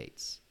pearly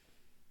gates?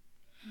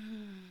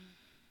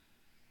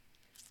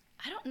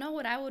 I don't know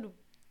what I would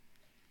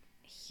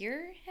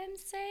hear him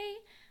say,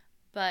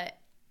 but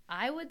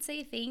I would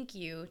say thank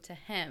you to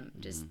him.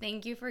 Just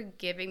thank you for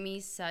giving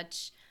me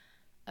such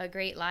a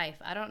great life.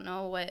 I don't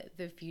know what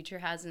the future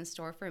has in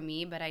store for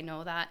me, but I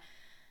know that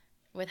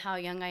with how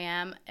young I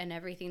am and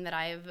everything that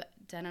I've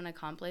done and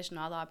accomplished and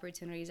all the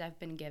opportunities I've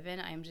been given,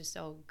 I'm just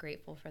so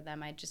grateful for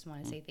them. I just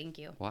want to say thank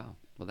you. Wow.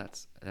 Well,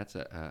 that's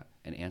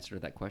an answer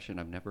to that question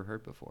I've never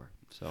heard before.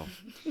 So,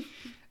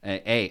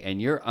 hey, and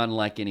you're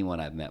unlike anyone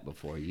I've met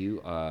before.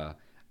 You,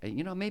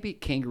 maybe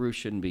kangaroo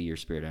shouldn't be your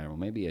spirit animal.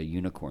 Maybe a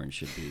unicorn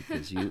should be,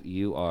 because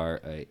you are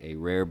a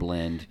rare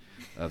blend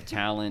of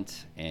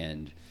talent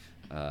and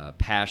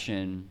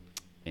passion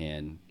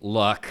and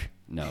luck.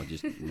 No,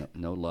 just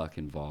no luck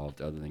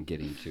involved other than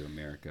getting to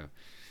America.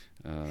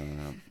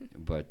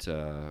 But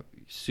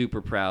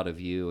super proud of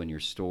you and your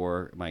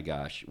store. My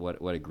gosh,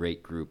 what a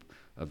great group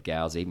of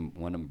gals. Even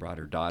one of them brought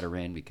her daughter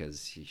in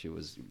because she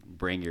was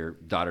bring your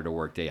daughter to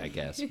work day, I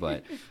guess.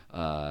 But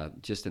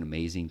just an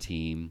amazing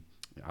team.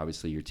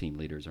 Obviously, your team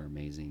leaders are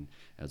amazing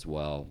as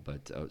well.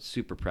 But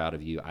super proud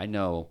of you. I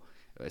know,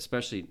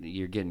 especially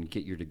you're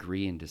get your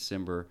degree in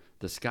December.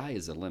 The sky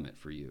is the limit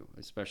for you,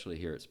 especially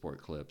here at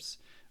Sport Clips.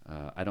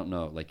 I don't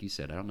know, like you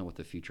said, I don't know what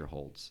the future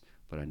holds,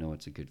 but I know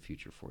it's a good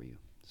future for you.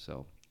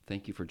 So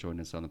thank you for joining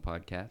us on the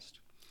podcast.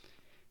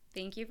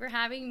 Thank you for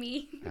having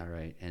me. All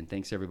right. And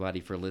thanks, everybody,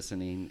 for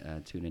listening.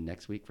 Tune in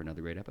next week for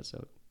another great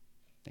episode.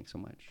 Thanks so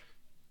much.